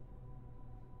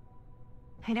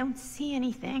 I don't see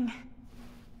anything.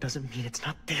 Doesn't mean it's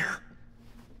not there.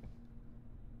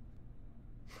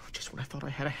 Just when I thought I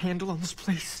had a handle on this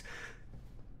place.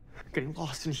 Getting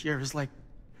lost in here is like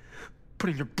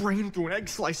putting your brain through an egg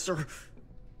slicer.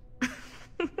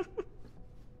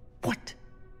 What?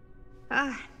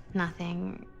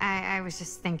 Nothing. I was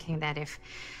just thinking that if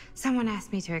someone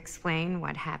asked me to explain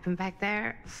what happened back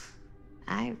there,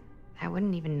 I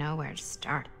wouldn't even know where to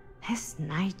start. This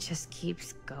night just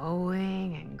keeps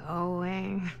going and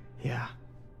going. Yeah.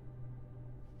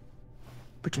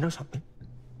 But you know something?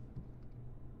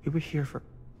 We were here for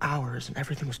hours and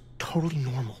everything was totally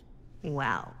normal.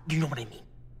 Well, Do you know what I mean?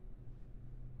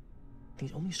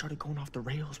 Things only started going off the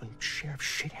rails when Sheriff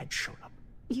Shithead showed up.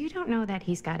 you don't know that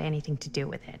he's got anything to do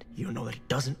with it. You don't know that he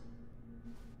doesn't.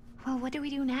 Well, what do we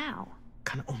do now?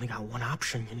 Kinda only got one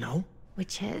option, you know?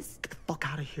 Which is, Get the fuck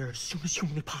out of here as soon as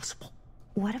humanly possible.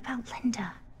 what about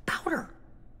Linda? Powder!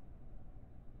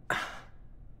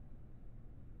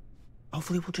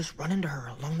 Hopefully we'll just run into her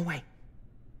along the way.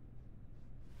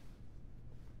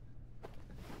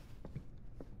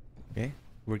 Okay,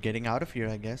 we're getting out of here,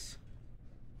 I guess.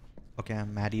 Okay,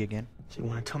 I'm Maddie again. So you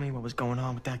wanna tell me what was going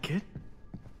on with that kid?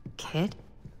 Kid?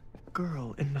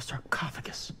 Girl in the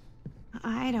sarcophagus.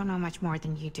 I don't know much more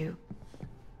than you do.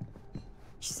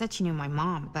 She said she knew my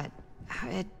mom, but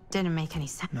it didn't make any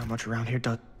sense. Not much around here,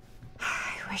 does.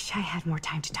 I wish I had more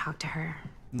time to talk to her.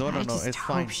 No, I no, just it's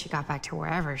hope fine. she got back to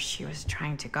wherever she was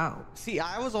trying to go. See,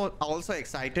 I was also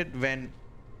excited when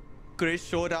Chris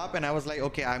showed up, and I was like,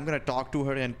 okay, I'm gonna talk to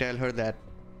her and tell her that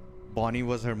Bonnie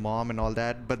was her mom and all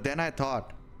that. But then I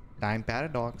thought, time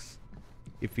paradox.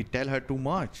 If we tell her too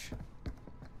much,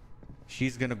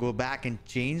 she's gonna go back and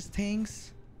change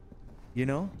things, you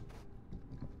know?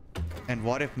 And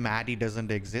what if Maddie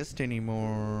doesn't exist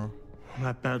anymore?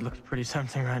 That bed looks pretty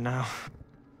tempting right now.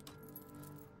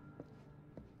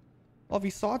 Oh, we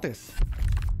saw this.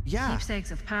 Yeah.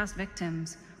 Keepsakes of past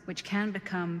victims, which can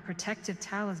become protective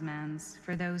talismans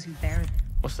for those who bear them.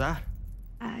 What's that?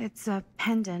 It's a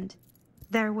pendant.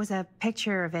 There was a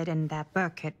picture of it in that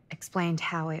book. It explained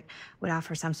how it would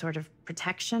offer some sort of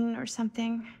protection or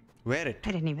something. Wear it.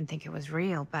 I didn't even think it was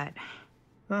real, but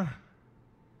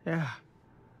Yeah.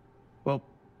 Well,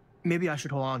 maybe I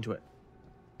should hold on to it.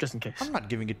 Just in case. I'm not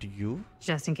giving it to you.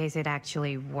 just in case it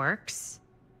actually works.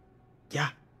 Yeah.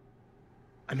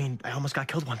 I mean, I almost got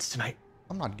killed once tonight.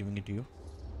 I'm not giving it to you.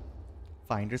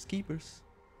 Finders keepers.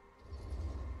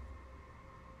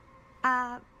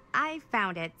 I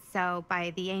found it, so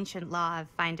by the ancient law of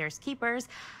finders keepers,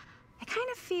 I kind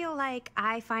of feel like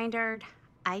I findered,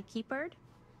 I keepered.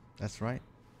 That's right.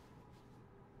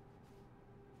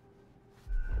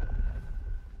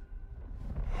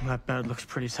 That bed looks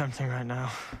pretty tempting right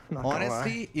now. Not gonna lie.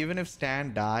 Honestly, even if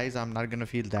Stan dies, I'm not gonna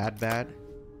feel that bad.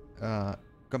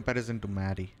 Comparison to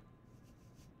Maddie.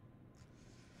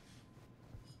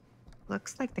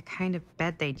 Looks like the kind of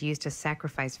bed they'd use to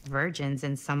sacrifice virgins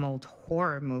in some old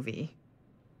horror movie.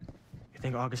 You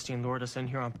think Augustine lured us in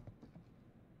here on...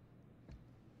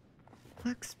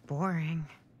 Looks boring.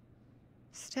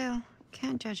 Still,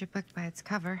 can't judge a book by its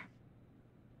cover.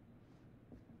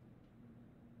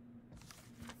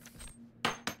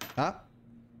 Huh?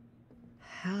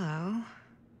 Hello.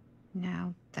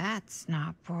 Now that's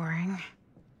not boring.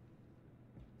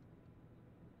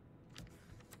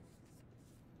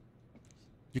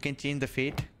 You can change the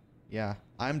fate. Yeah,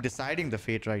 I'm deciding the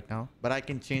fate right now, but I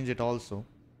can change it also.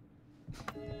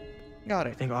 Got I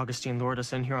it. think Augustine lured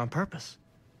us in here on purpose.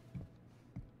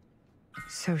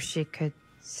 So she could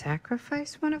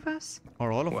sacrifice one of us?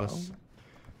 Or all of Well, us.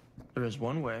 there is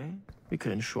one way we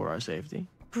could ensure our safety.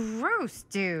 Gross,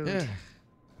 dude. Yeah.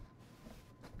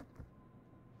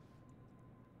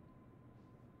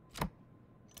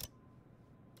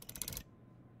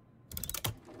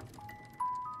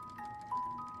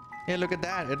 Hey, look at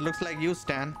that. It looks like you,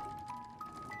 Stan.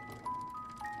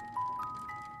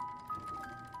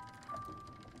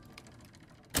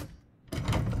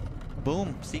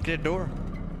 Boom. Secret door.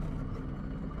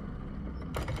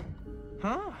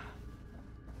 Huh?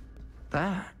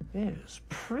 That is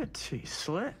pretty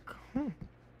slick.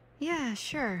 Yeah,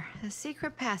 sure. A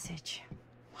secret passage.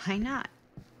 Why not?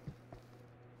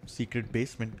 Secret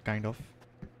basement, kind of.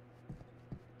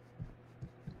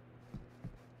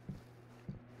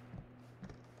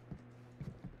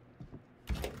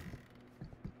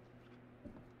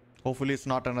 Hopefully it's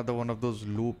not another one of those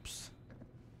loops.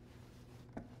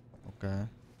 Okay.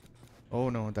 Oh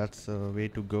no, that's a way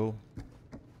to go.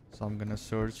 So I'm gonna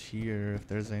search here if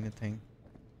there's anything.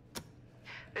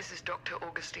 This is Dr.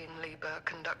 Augustine Lieber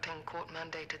conducting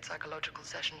court-mandated psychological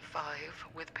session 5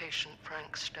 with patient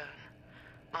Frank Stone.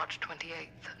 March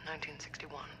 28th,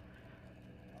 1961.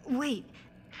 Wait,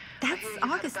 that's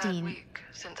Augustine. Week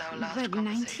since our last But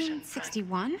conversation,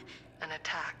 1961? An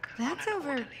attack. That's on an over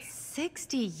orderly.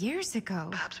 60 years ago.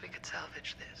 Perhaps we could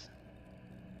salvage this.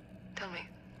 Tell me,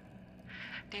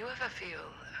 do you ever feel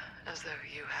as though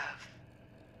you have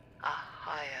a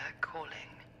higher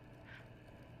calling?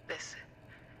 This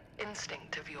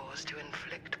instinct of yours to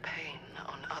inflict pain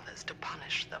on others, to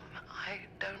punish them, I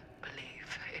don't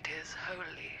believe it is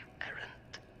wholly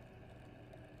errant.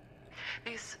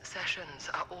 These sessions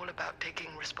are all about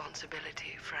taking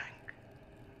responsibility, Frank.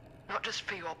 Not just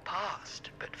for your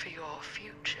past, but for your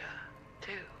future,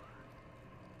 too.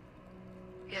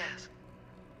 Yes,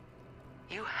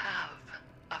 you have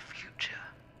a future,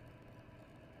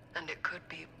 and it could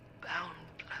be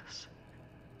boundless.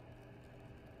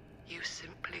 You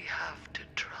simply have to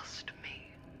trust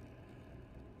me.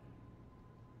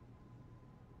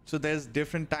 So there's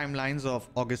different timelines of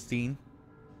Augustine.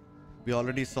 We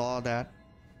already saw that.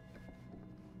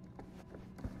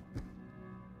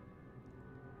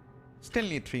 Still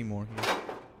need 3 more here.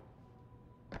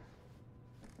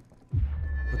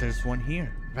 But there's one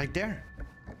here, right there.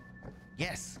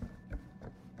 Yes.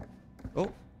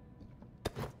 Oh.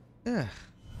 Ugh.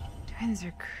 Twins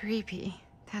are creepy.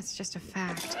 That's just a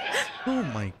fact. Oh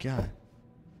my god.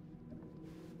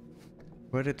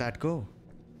 Where did that go?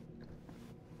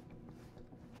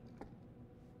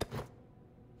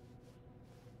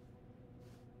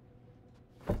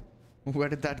 Where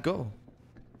did that go?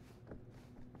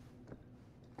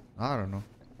 I don't know.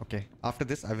 Okay, after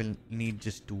this I will need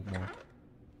just 2 more.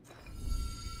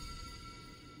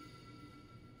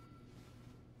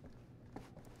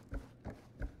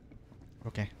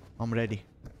 Okay, I'm ready.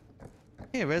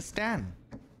 Hey, where's Stan?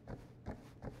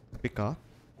 Pick up.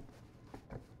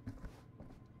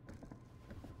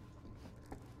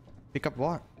 Pick up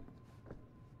what?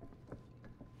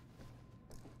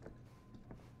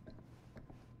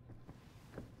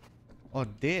 Oh,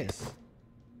 this.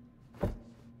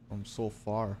 From so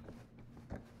far.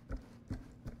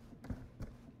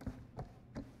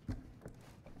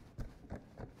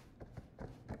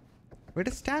 Where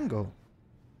did Stan go?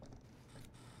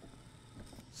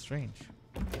 Strange.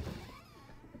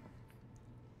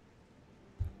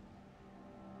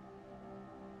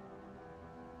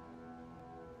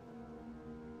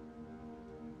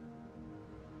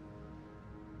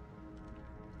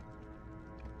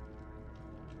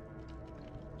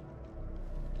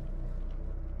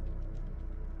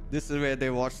 This is where they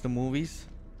watch the movies.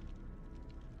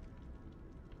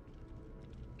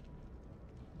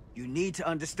 You need to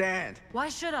understand. Why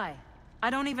should I? I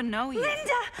don't even know you.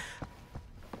 Linda!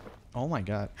 Oh my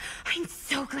god. I'm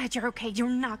so glad you're okay. You're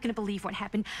not gonna believe what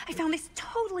happened. I found this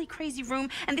totally crazy room,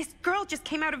 and this girl just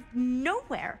came out of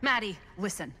nowhere. Maddie,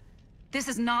 listen. This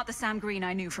is not the Sam Green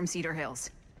I knew from Cedar Hills.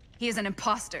 He is an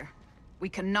imposter. We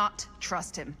cannot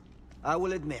trust him. I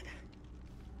will admit,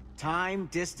 time,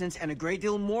 distance, and a great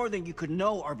deal more than you could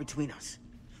know are between us.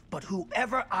 But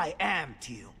whoever I am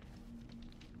to you,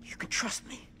 you can trust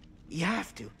me. You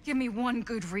have to. Give me one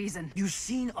good reason. You've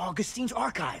seen Augustine's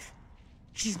archive.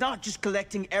 She's not just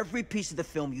collecting every piece of the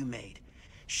film you made.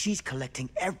 She's collecting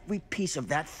every piece of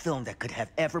that film that could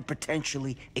have ever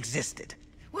potentially existed.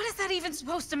 What is that even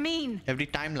supposed to mean? Every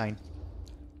timeline.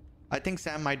 I think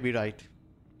Sam might be right.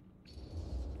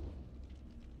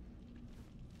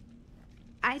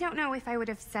 I don't know if I would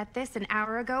have said this an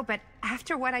hour ago, but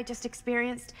after what I just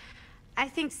experienced, I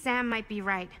think Sam might be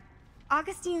right.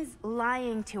 Augustine's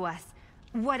lying to us.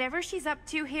 Whatever she's up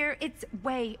to here, it's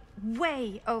way,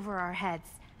 way over our heads.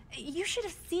 You should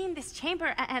have seen this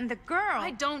chamber and the girl.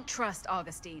 I don't trust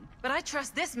Augustine, but I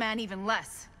trust this man even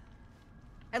less.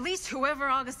 At least whoever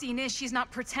Augustine is, she's not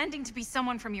pretending to be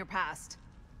someone from your past.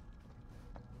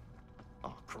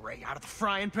 Oh, great. Out of the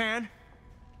frying pan?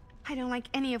 I don't like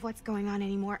any of what's going on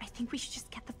anymore. I think we should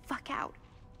just get the fuck out.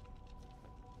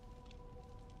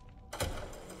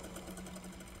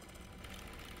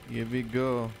 Here we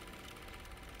go.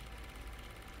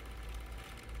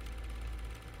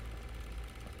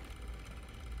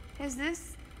 Is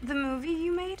this the movie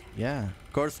you made? Yeah.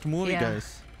 Cursed movie, Yeah.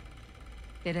 guys.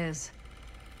 It is.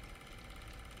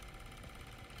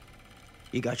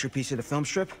 You got your piece of the film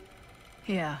strip?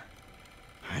 Yeah.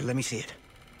 All right, let me see it.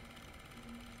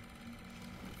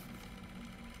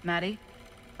 Maddie?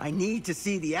 I need to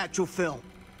see the actual film.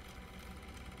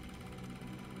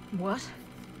 What?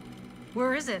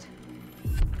 Where is it?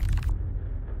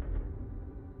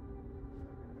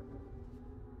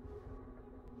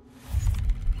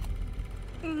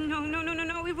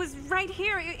 No. It was right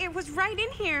here. It was right in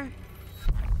here.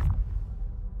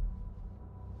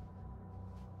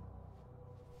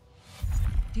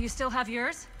 Do you still have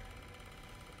yours?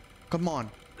 Come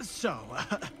on. So,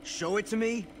 show it to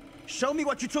me. Show me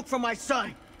what you took from my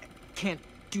son. Can't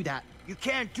do that. You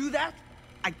can't do that?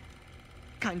 I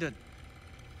kinda,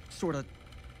 sorta,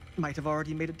 might have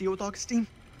already made a deal with Augustine.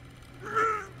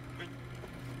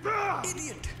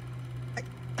 Idiot! It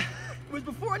was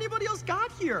before anybody else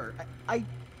got here. I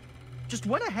just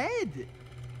went ahead.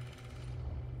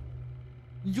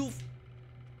 You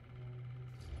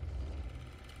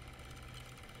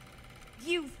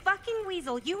You fucking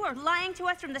weasel. You are lying to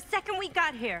us from the second we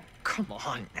got here. Come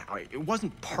on now, it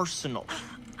wasn't personal.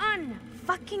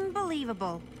 Unfucking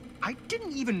believable. I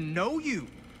didn't even know you.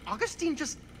 Augustine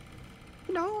just,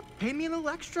 you know, paid me a little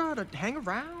extra to hang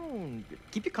around,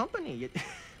 keep you company. It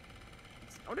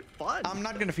sounded fun. I'm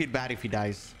not gonna feel bad if he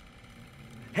dies.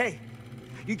 Hey,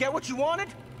 you get what you wanted?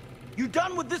 You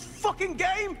done with this fucking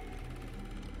game?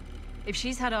 If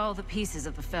she's had all the pieces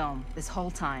of the film this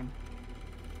whole time,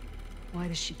 why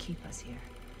does she keep us here?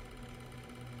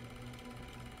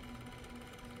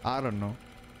 I don't know.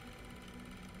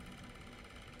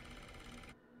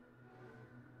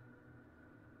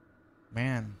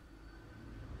 Man.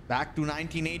 Back to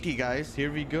 1980, guys.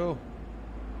 Here we go.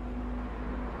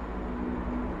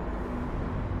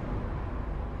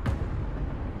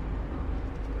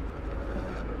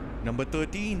 Number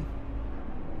 13.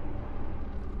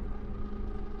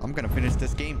 I'm gonna finish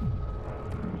this game.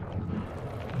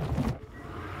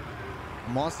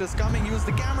 Monster's coming. Use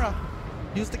the camera.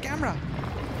 Use the camera.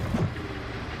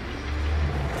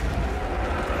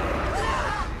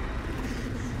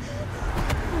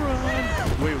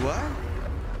 Run. Wait, what?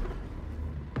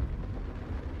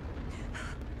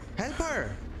 Help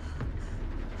her.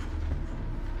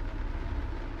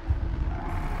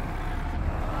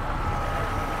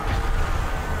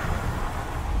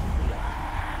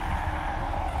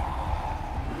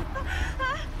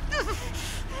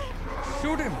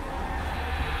 Shoot him.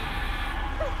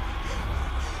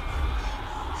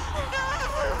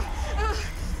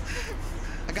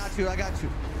 I got you.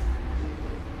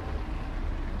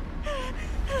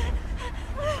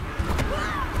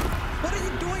 What are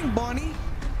you doing, Bonnie?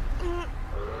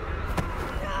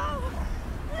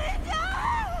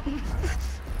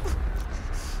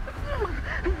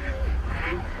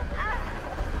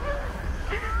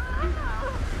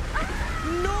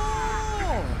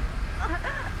 No!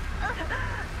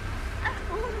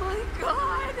 Oh my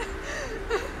god!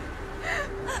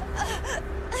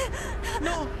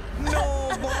 No,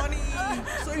 no, Bonnie.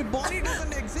 So if Bonnie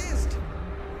doesn't exist,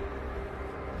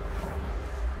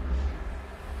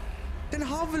 then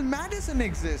how will Madison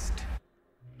exist?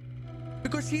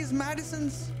 Because she's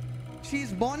Bonnie's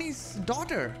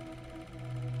daughter.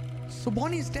 So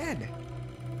Bonnie's dead.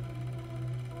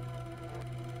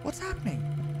 What's happening?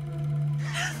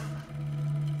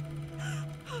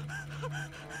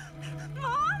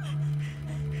 Mom?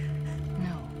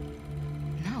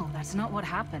 No, that's not what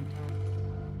happened.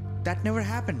 That never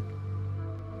happened.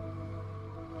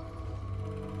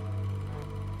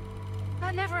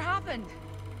 That never happened.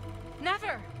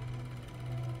 Never.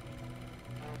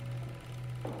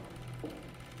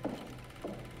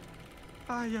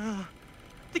 I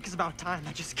think it's about time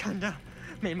I just kinda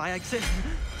made my exit.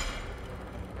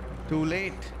 Too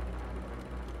late.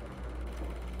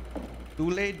 Too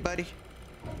late, buddy.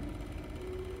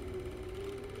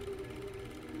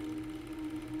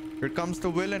 Here comes the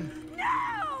villain.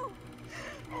 No!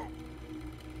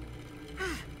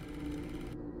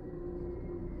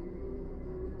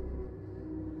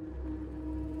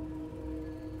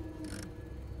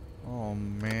 Oh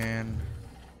man.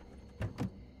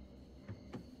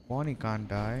 Bonnie can't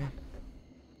die.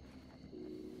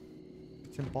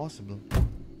 It's impossible.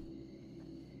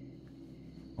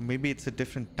 Or maybe it's a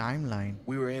different timeline.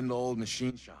 We were in the old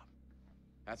machine shop.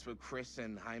 That's where Chris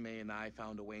and Jaime and I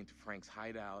found a way into Frank's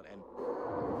hideout and...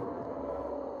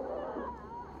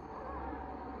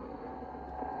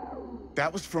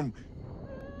 That was from...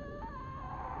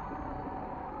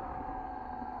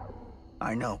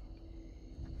 I know.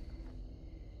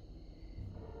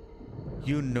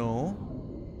 You know?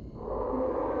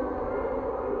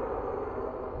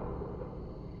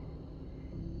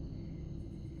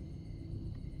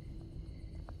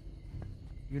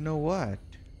 You know what?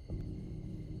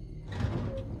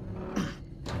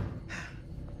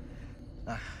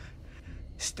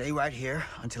 Stay right here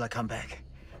until I come back.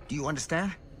 Do you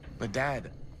understand? But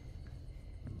Dad,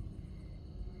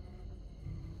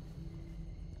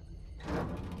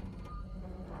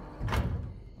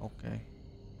 Okay.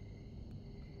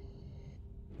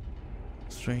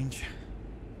 Strange.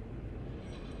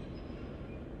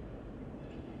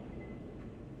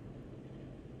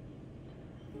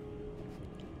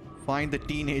 Find the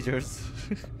teenagers.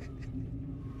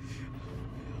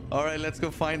 All right, let's go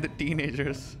find the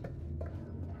teenagers.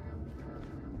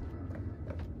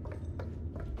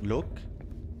 Look.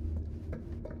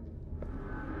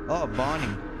 Oh,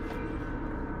 Bonnie.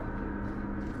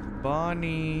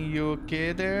 Bonnie, you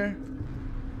okay there?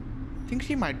 Think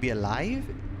she might be alive?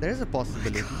 There's a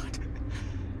possibility. Oh God.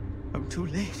 I'm too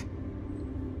late.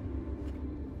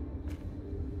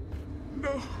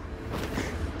 no. No,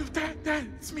 Dad,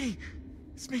 it's me.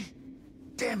 It's me.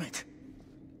 Damn it.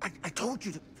 I told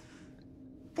you to...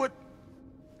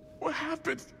 What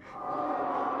happened?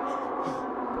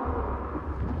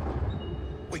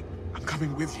 Wait, I'm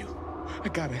coming with you. I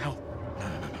gotta help. No,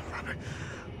 Robert.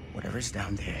 Whatever's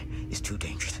down there is too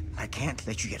dangerous. I can't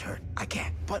let you get hurt. I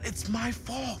can't. But it's my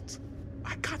fault.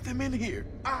 I got them in here.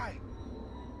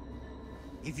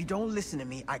 If you don't listen to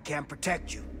me, I can't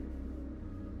protect you.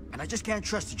 And I just can't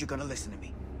trust that you're gonna listen to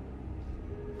me.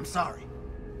 I'm sorry.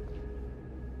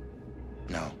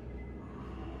 No.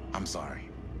 I'm sorry.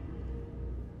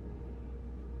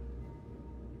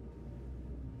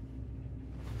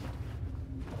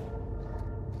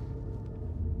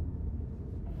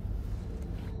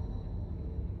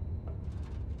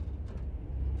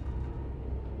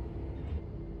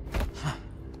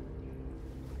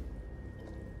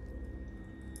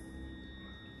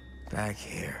 Back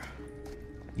here.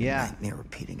 Yeah, Nightmare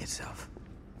repeating itself.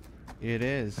 it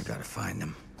is. I gotta find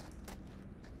them.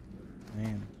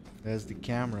 Man, there's the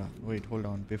camera. Wait, hold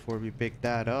on. Before we pick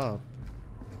that up,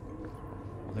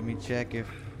 let me check if...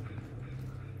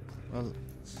 Well,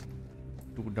 it's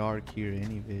too dark here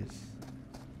anyways.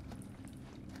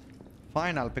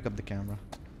 Fine, I'll pick up the camera.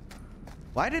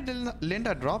 Why did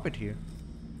Linda drop it here?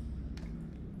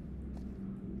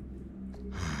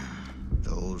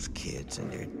 Those kids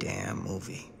and their damn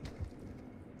movie.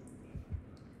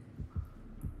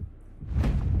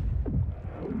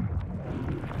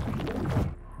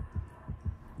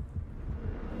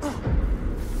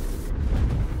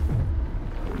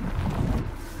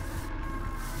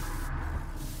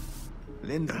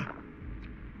 Linda.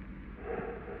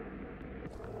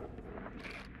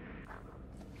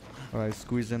 Alright,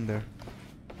 squeeze in there.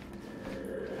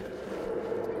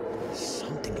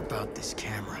 Something about this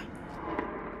camera.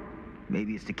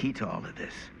 Maybe it's the key to all of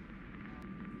this.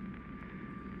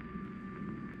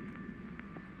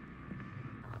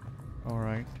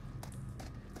 Alright.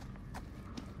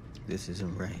 This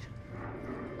isn't right.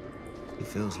 It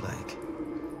feels like he's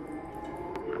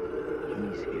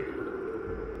here.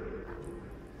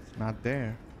 It's not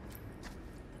there.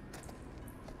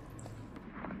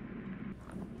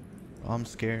 I'm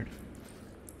scared.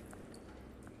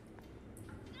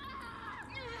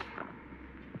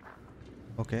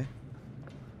 Okay.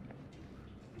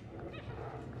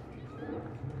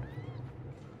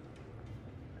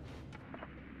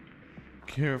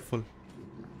 Careful.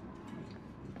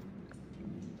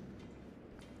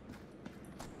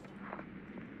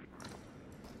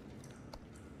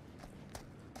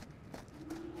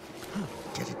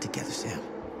 Get it together, Sam.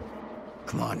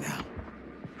 Come on now.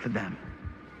 For them.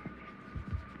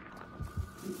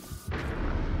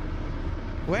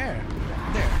 Where?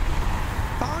 There.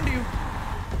 Found you.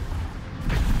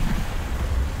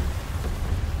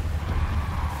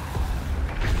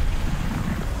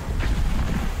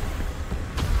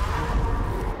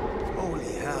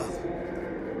 Holy hell.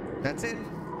 That's it.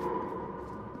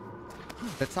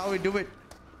 That's how we do it.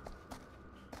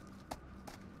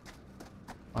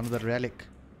 Another relic.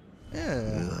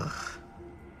 Yeah. Ugh.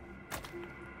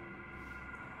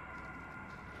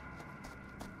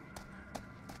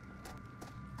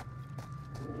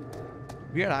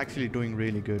 We are actually doing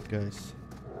really good, guys.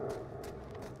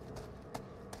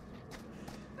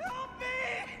 Help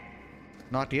me!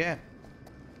 Not yet.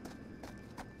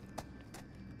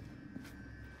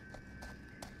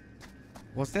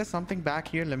 Was there something back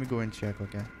here? Let me go and check,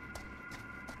 okay?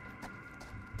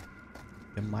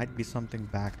 There might be something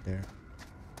back there.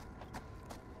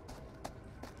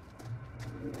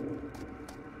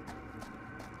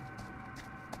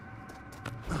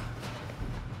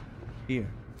 Here.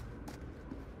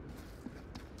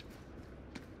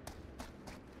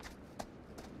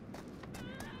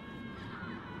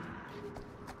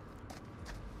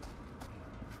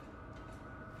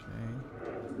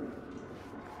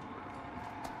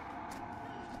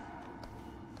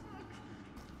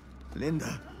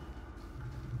 Linda.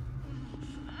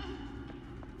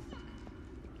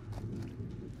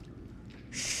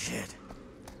 Shit.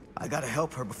 I gotta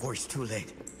help her before it's too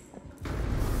late.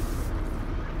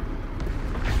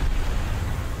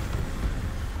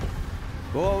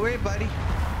 Go away, buddy.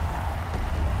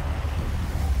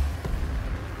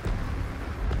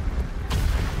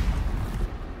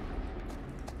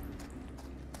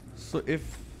 So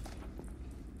if...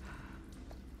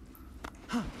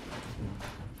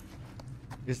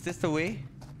 Is this the way?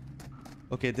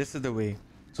 Okay, this is the way.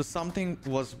 So something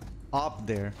was up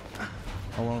there.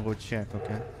 I want to go check,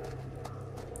 okay?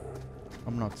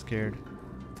 I'm not scared.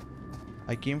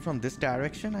 I came from this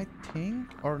direction, I think,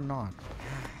 or not.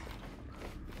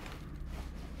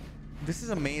 This is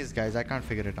a maze, guys. I can't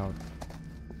figure it out.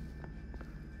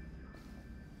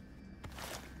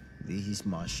 These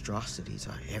monstrosities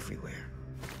are everywhere.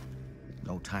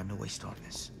 No time to waste on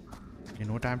this. Okay,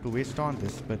 no time to waste on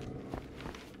this, but...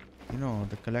 You know,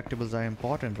 the collectibles are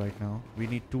important right now. We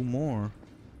need 2 more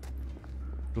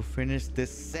to finish this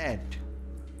set.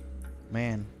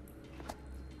 Man.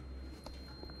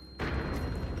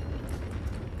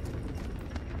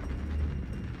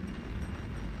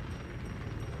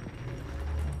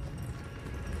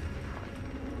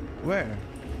 Where?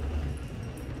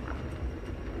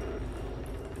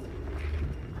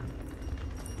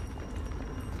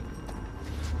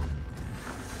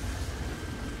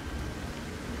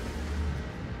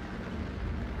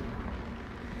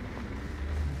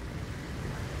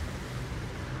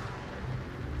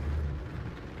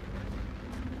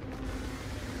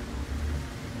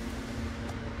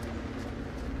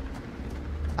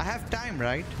 I have time,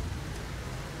 right?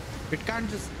 It can't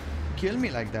just kill me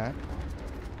like that.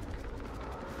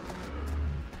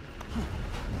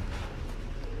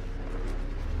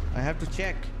 I have to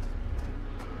check.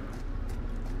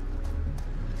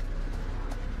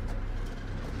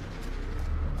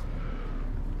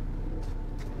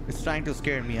 It's trying to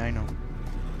scare me, I know.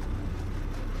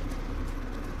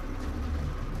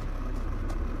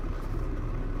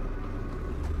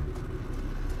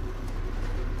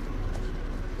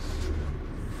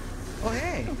 Oh,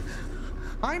 hey!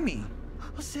 Hi, me.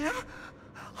 Oh, Sam?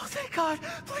 Oh, thank God.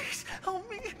 Please, help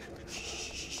me.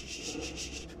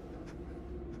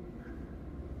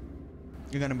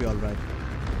 You're gonna be alright.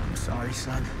 I'm sorry,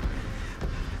 son.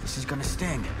 This is gonna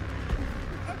sting.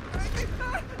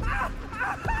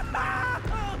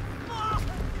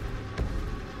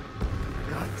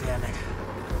 God damn it.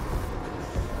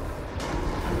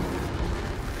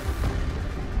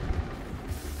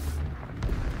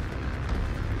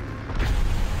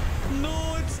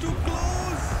 No, it's too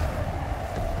close!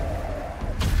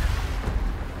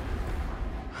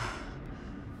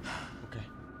 Okay,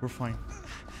 we're fine.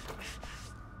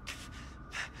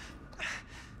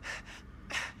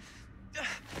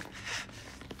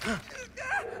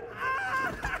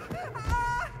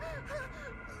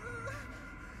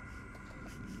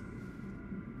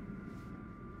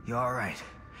 You're all right.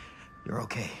 You're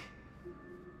okay.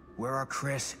 Where are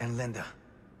Chris and Linda?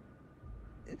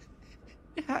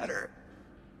 He had her.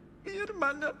 He had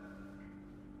Amanda.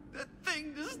 That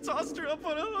thing just tossed her up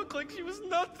on a hook like she was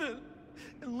nothing.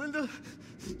 And Linda,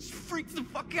 she freaked the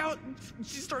fuck out. And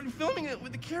she started filming it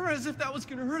with the camera as if that was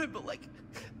gonna hurt it, but like,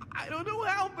 I don't know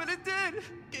how, but it did.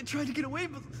 It tried to get away,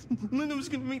 but Linda was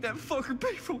gonna make that fucker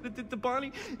pay for what it did to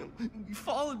Bonnie. And we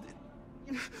followed it,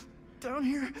 you know, down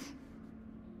here.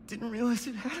 Didn't realize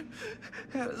it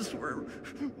had us where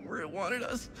it wanted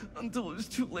us until it was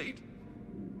too late.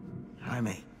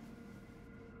 Jaime.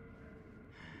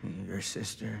 Your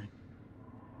sister.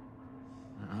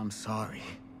 I'm sorry.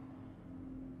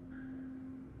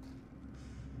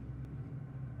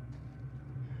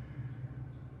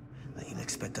 You'll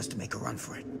expect us to make a run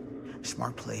for it. A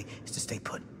smart play is to stay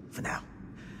put, for now.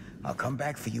 I'll come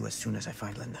back for you as soon as I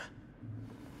find Linda.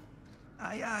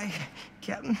 Aye, aye,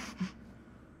 Captain.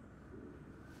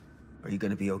 Are you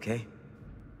gonna be okay?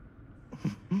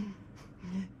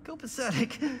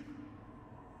 Copacetic.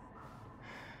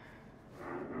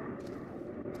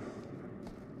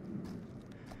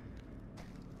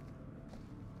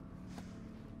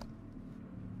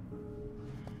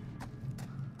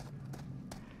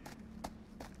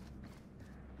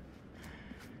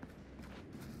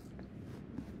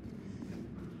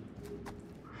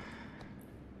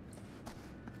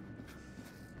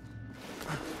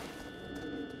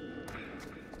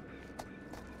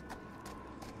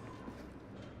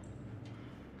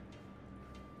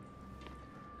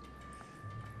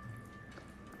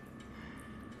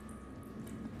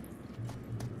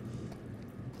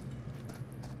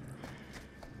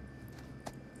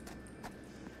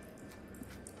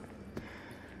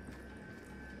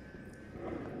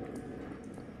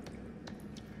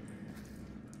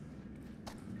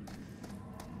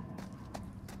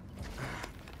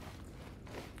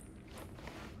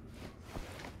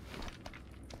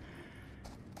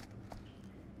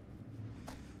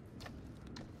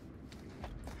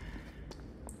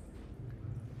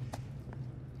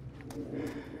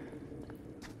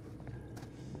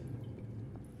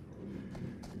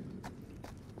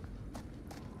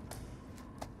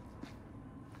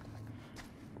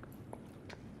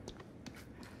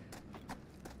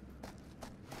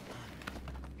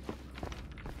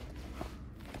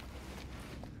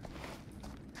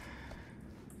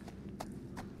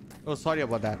 Oh, sorry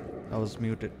about that. I was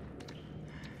muted.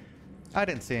 I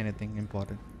didn't say anything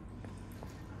important.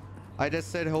 I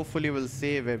just said hopefully we'll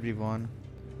save everyone.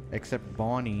 Except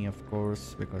Bonnie, of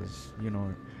course, because, you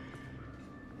know,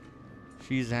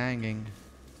 she's hanging.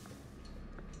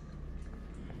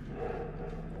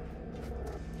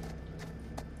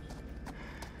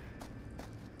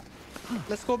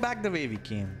 Let's go back the way we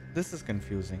came. This is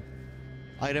confusing.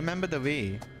 I remember the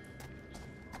way.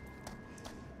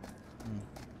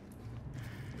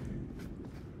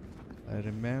 I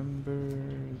remember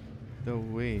the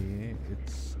way.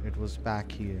 It was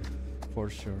back here for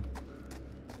sure.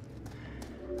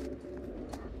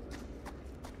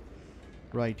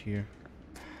 Right here.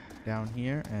 Down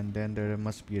here, and then there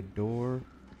must be a door.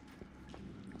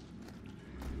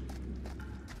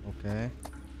 Okay.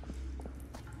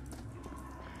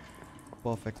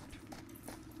 Perfect.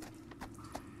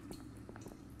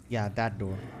 Yeah, that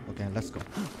door. Okay, let's go.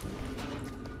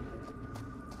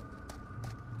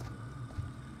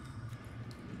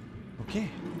 Okay.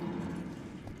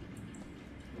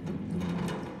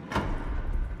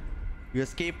 You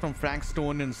escaped from Frank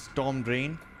Stone in Storm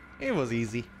Drain. It was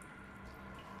easy.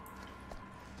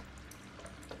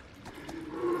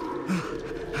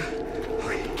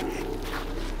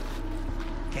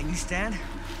 Can you stand?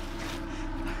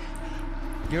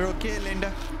 You're okay,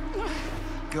 Linda.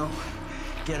 Go.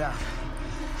 Get out.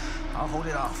 I'll hold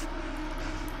it off.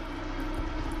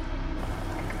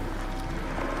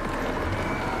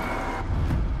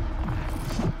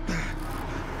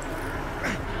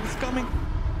 It's coming.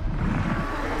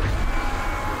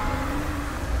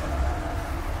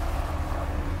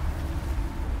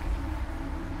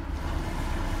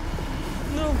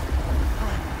 No.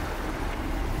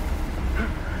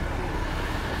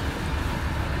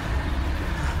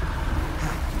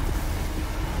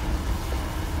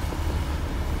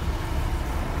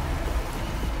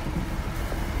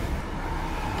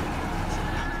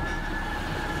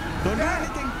 Don't do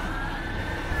anything.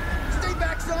 Stay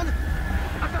back, son!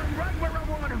 I got him right where I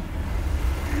want him!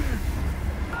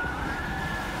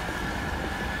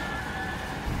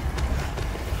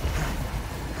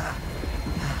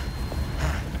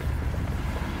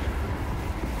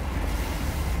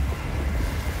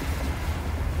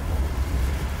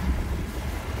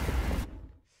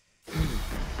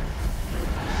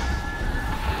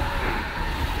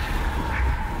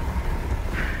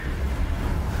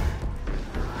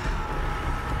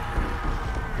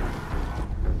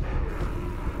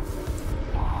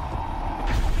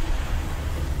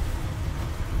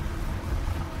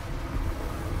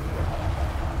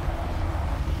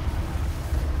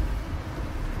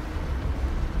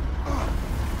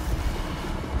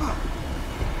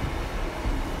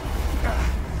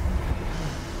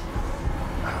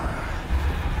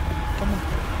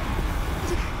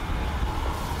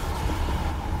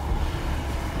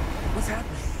 What's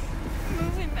happening?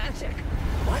 Moving magic.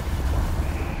 What?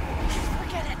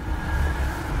 Forget it.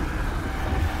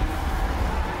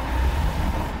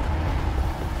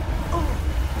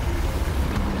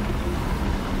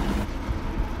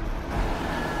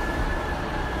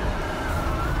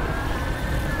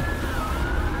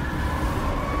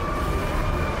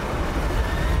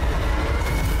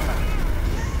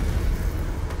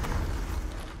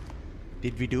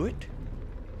 Did we do it?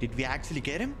 Did we actually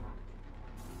get him?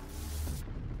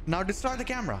 Now destroy the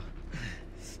camera.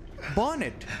 Burn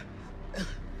it.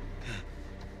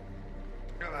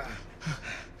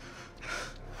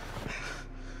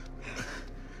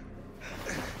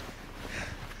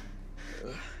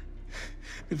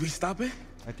 Did we stop it?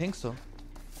 I think so.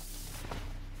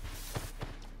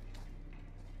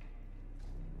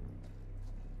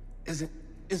 Is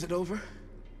it over?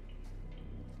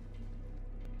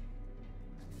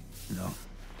 No.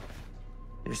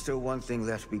 There's still one thing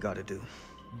left we gotta do.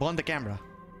 Burn the camera.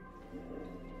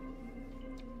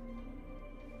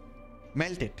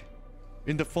 Melt it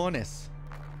in the furnace.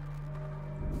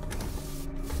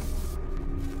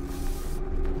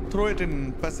 Throw it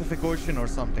in Pacific Ocean or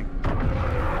something.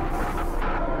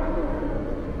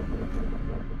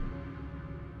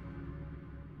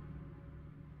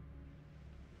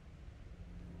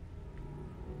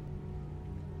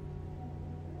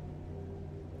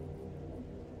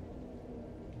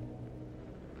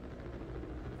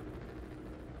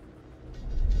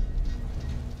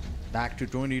 Back to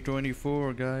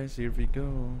 2024, guys. Here we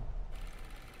go.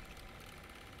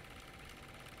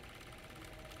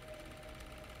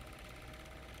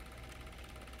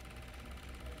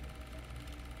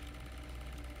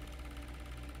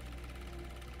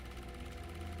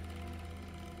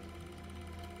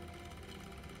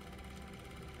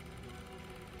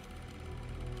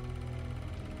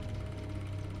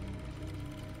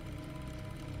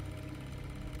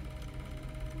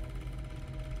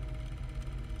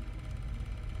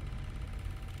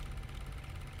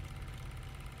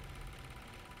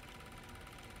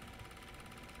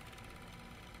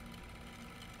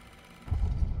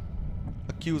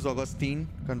 Accuse Augustine.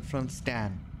 Confront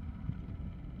Stan.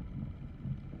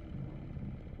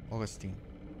 Augustine.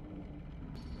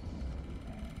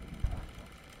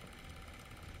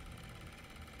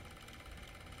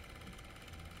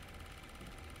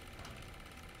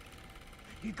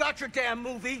 You got your damn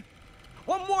movie.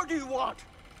 What more do you want?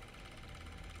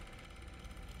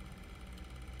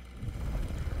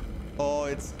 Oh,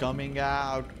 it's coming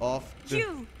out of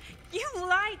the... You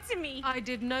lied to me. I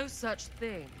did no such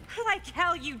thing. Like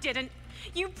hell you didn't.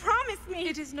 You promised me.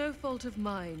 It is no fault of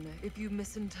mine if you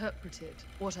misinterpreted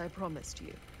what I promised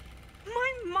you.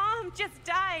 My mom just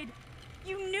died.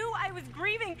 You knew I was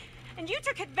grieving, and you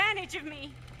took advantage of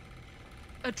me.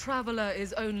 A traveler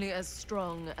is only as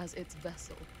strong as its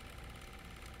vessel.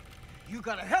 You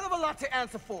got a hell of a lot to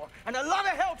answer for, and a lot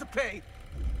of hell to pay.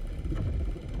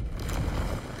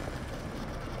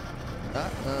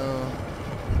 Uh-oh.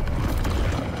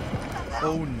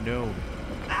 Oh no.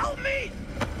 Help me!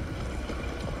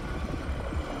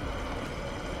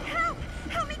 Help!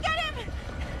 Help me get him!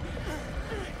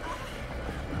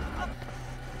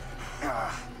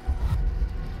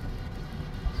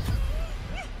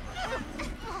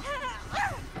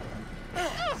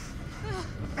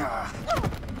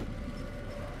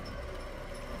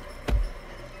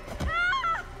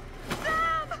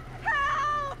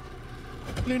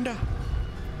 Linda!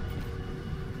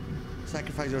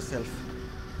 Sacrifice yourself.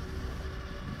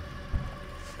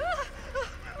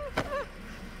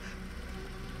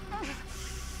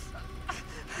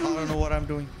 I don't know what I'm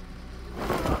doing.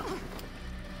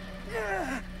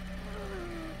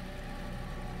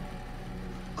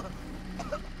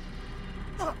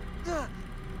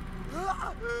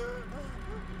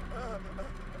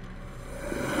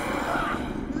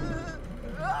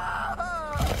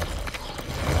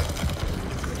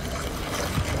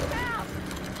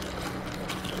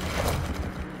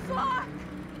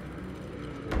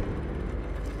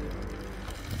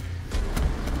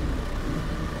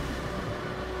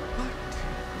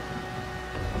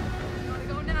 Gotta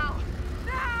go now.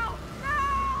 Now!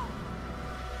 Now!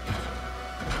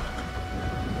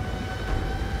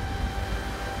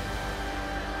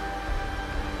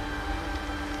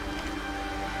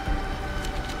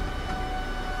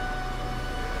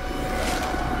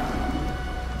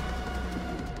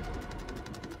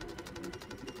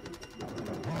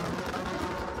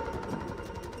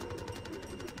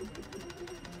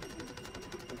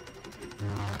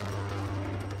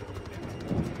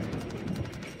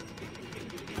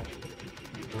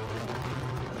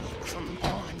 Come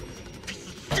on,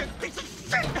 piece of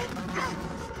shit!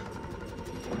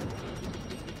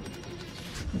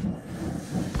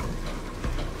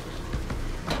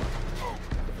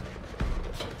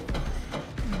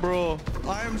 Bro,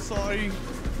 I am sorry.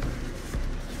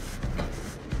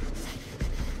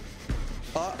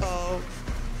 Uh-oh.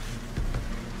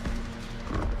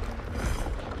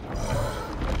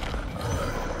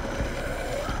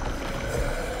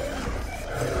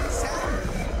 Sam!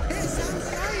 Hey, Sam's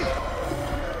alive!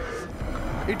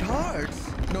 It hurts.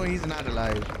 No, he's not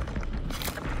alive.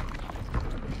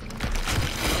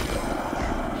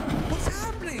 What's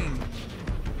happening?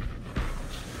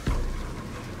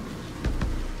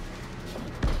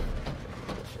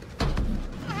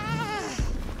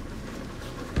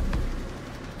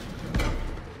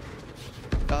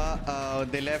 Uh-oh,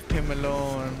 they left him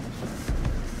alone.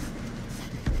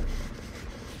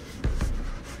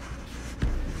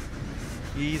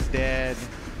 He's dead.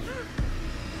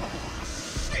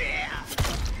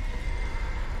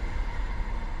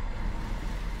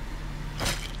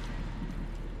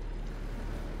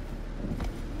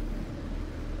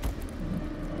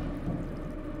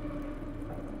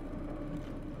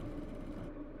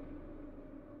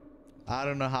 I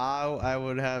don't know how I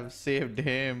would have saved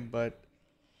him, but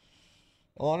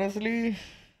honestly,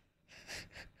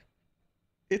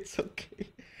 it's okay.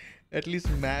 At least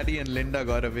Maddie and Linda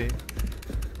got away.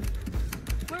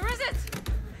 Where is it?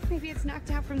 Maybe it's knocked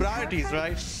out from Priorities, the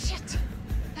right? Shit!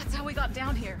 That's how we got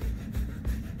down here.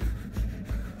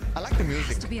 I like the Has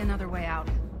music. to be another way out.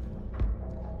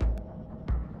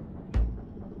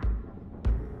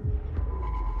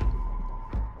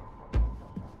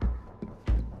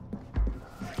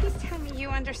 Please tell me you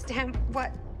understand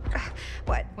what?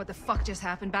 What the fuck just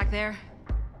happened back there?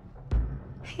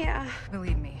 Yeah.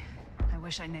 Believe me, I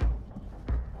wish I knew.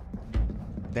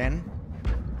 Then,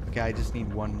 okay, I just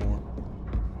need one more.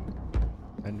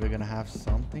 And we're gonna have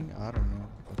something? I don't know.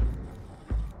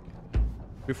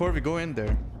 Before we go in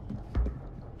there.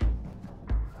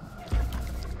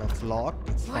 That's locked.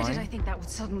 It's Why fine. did I think that would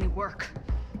suddenly work?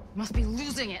 Must be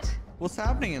losing it. What's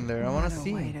happening in there? I wanna What a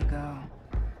see. way to go.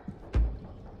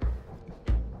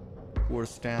 Poor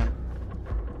Stan.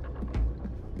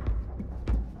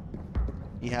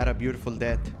 He had a beautiful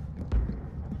death.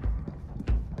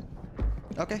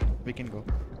 Okay, we can go.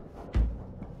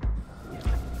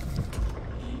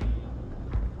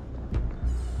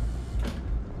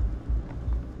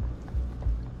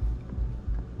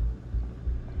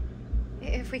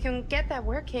 If we can get that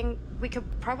working, we could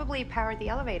probably power the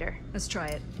elevator. Let's try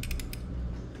it.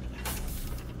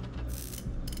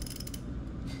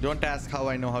 Don't ask how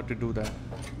I know how to do that.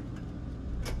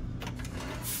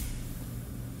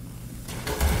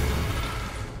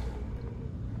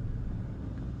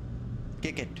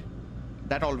 Kick it.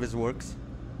 That always works.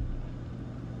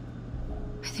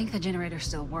 I think the generator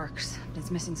still works, but it's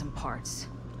missing some parts.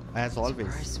 As always.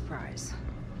 Surprise, surprise.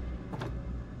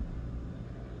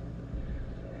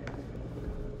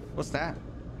 What's that?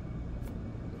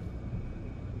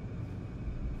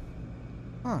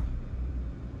 Huh.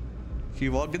 She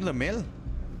walked in the mill.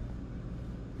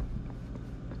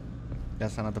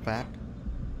 That's another pack.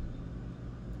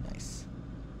 Nice.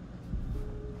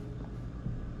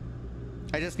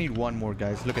 I just need one more,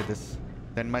 guys. Look at this.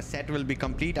 Then my set will be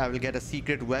complete. I will get a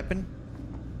secret weapon.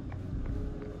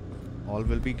 All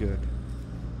will be good.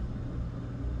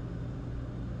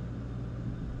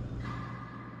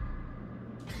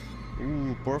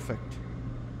 Ooh, perfect.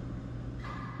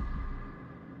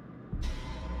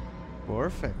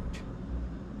 Perfect.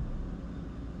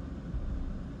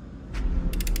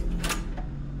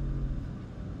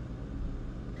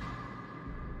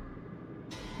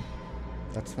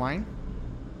 That's fine.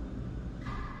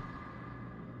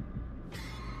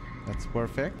 That's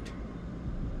perfect.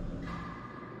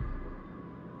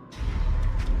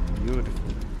 Beautiful.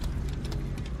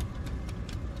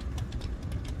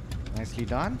 Nicely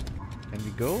done. Can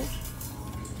we go?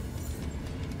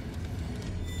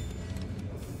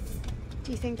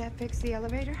 Do you think that fixed the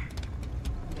elevator?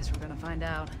 Guess we're gonna find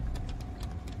out.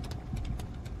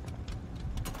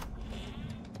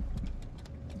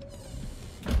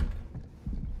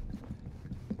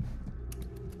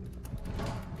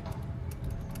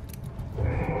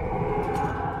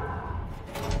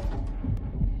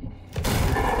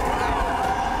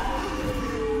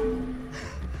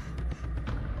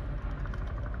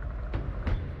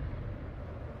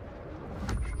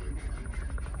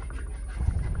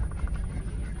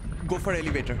 Go for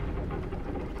elevator.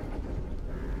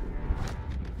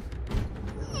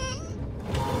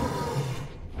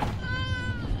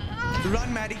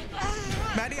 Run, Maddie.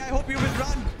 Maddie, I hope you will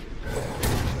run.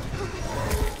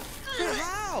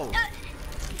 How?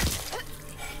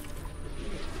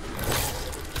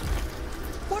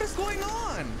 What is going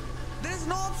on? There's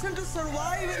no option to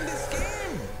survive in this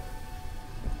game.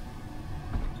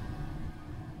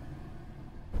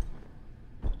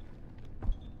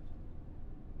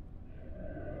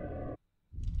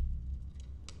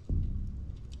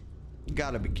 You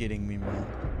gotta be kidding me, man.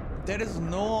 There is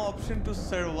no option to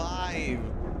survive.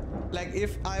 Like,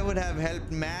 if I would have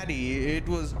helped Maddie, it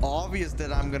was obvious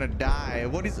that I'm gonna die.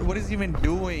 What is he even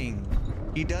doing?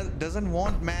 He doesn't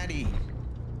want Maddie.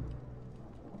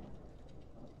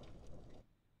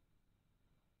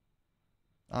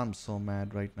 I'm so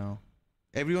mad right now.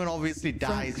 Everyone obviously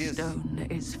dies. Frank Yes. Stone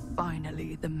is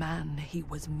finally the man he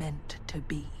was meant to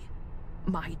be.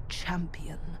 My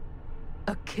champion.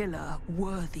 A killer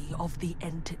worthy of the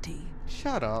entity.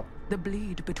 Shut up. The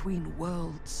bleed between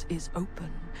worlds is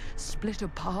open, split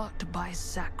apart by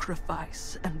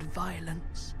sacrifice and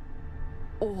violence.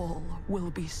 All will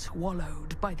be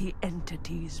swallowed by the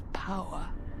entity's power.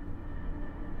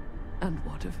 And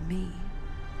what of me?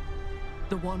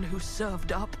 The one who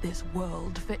served up this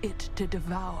world for it to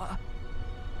devour.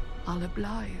 I'll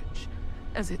oblige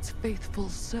as its faithful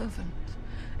servant,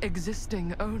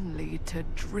 existing only to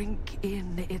drink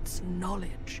in its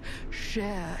knowledge,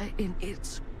 share in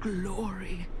its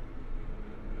glory.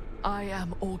 I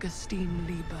am Augustine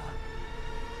Lieber,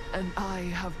 and I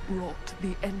have brought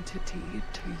the entity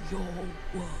to your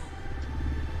world.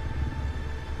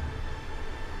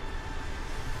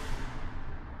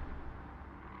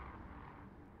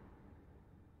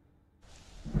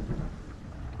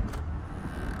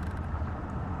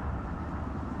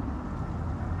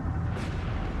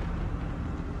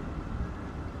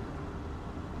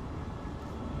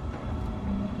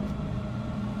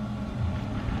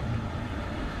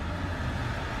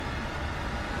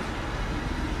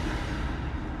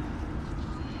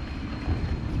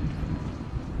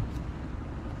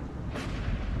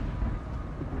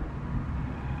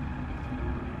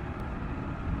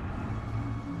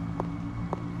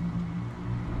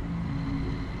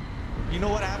 You know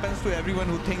what happens to everyone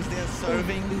who thinks they're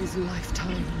serving? All these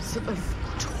lifetimes of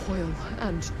toil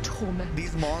and torment.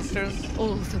 These monsters?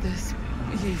 All for this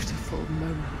beautiful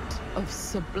moment of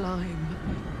sublime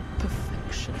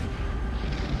perfection.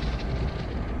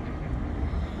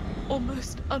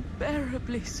 Almost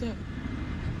unbearably so.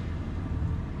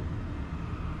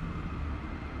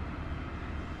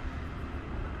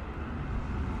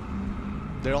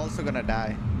 They're also gonna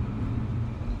die.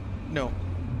 No.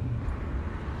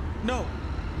 No.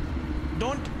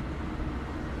 Don't.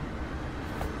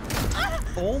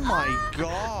 Oh my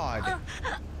god.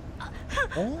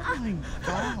 Oh my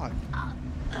god.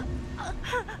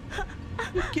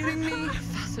 You kidding me?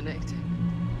 Fascinating.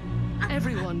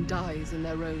 Everyone dies in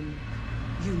their own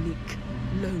unique,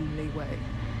 lonely way.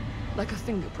 Like a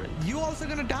fingerprint. You also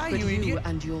gonna die, but you you idiot.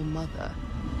 And your mother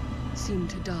seem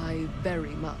to die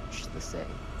very much the same.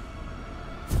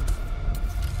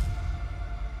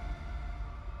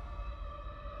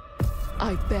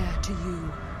 I bear to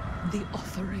you the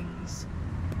offerings.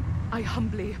 I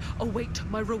humbly await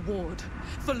my reward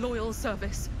for loyal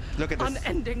service. Look at this.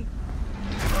 Unending.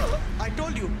 I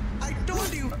told you. I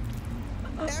told you.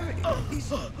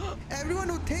 Everyone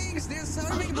who thinks they're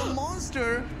serving the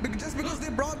monster just because they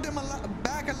brought them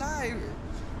back alive.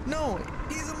 No,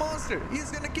 he's a monster. He's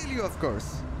gonna kill you, of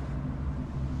course.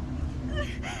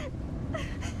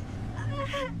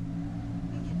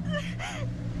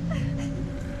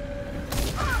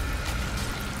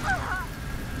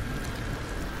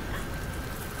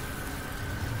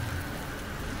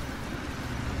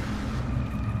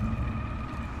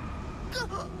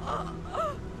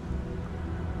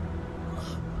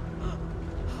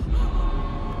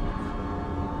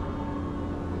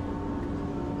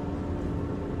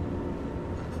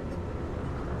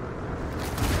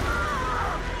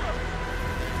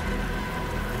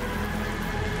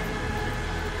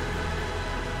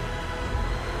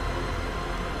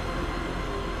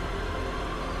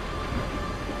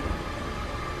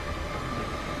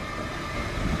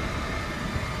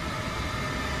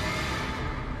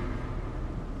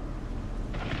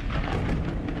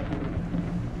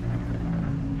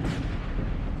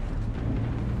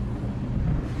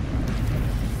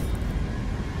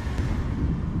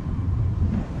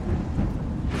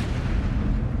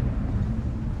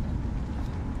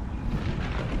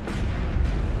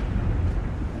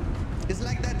 It's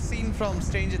like that scene from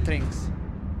Stranger Things.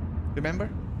 Remember?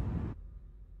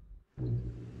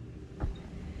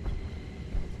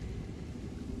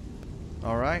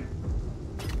 All right.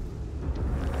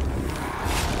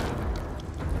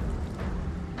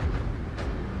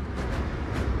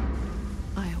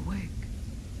 I awake,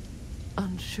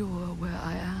 unsure where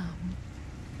I am.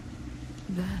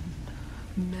 Then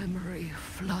memory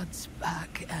floods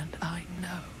back and I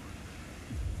know.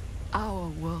 Our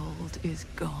world is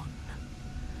gone.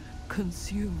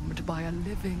 Consumed by a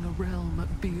living realm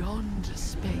beyond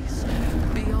space,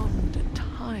 beyond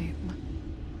time.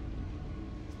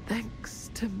 Thanks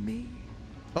to me.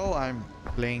 Oh, I'm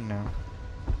playing now.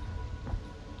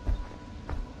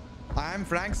 I'm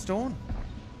Frank Stone.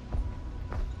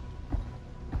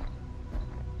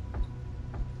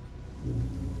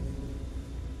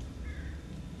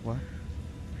 What?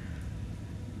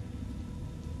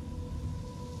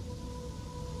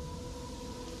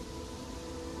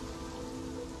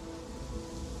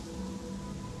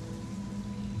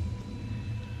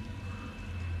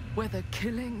 Whether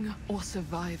killing or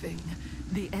surviving,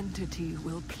 the entity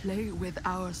will play with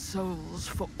our souls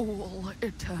for all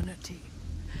eternity.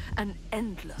 An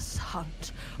endless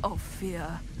hunt of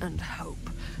fear and hope,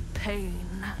 pain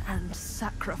and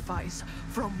sacrifice,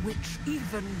 from which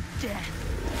even death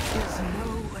is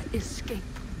no escape.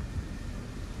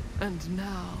 And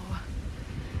now,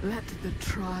 let the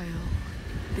trial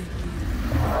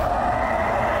begin.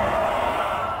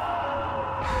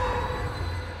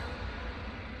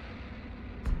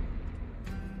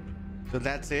 So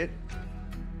that's it.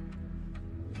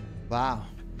 Wow.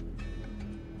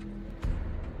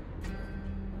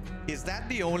 Is that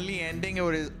the only ending,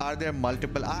 or are there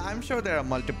multiple? I'm sure there are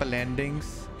multiple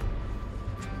endings.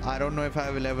 I don't know if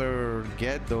I will ever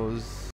get those.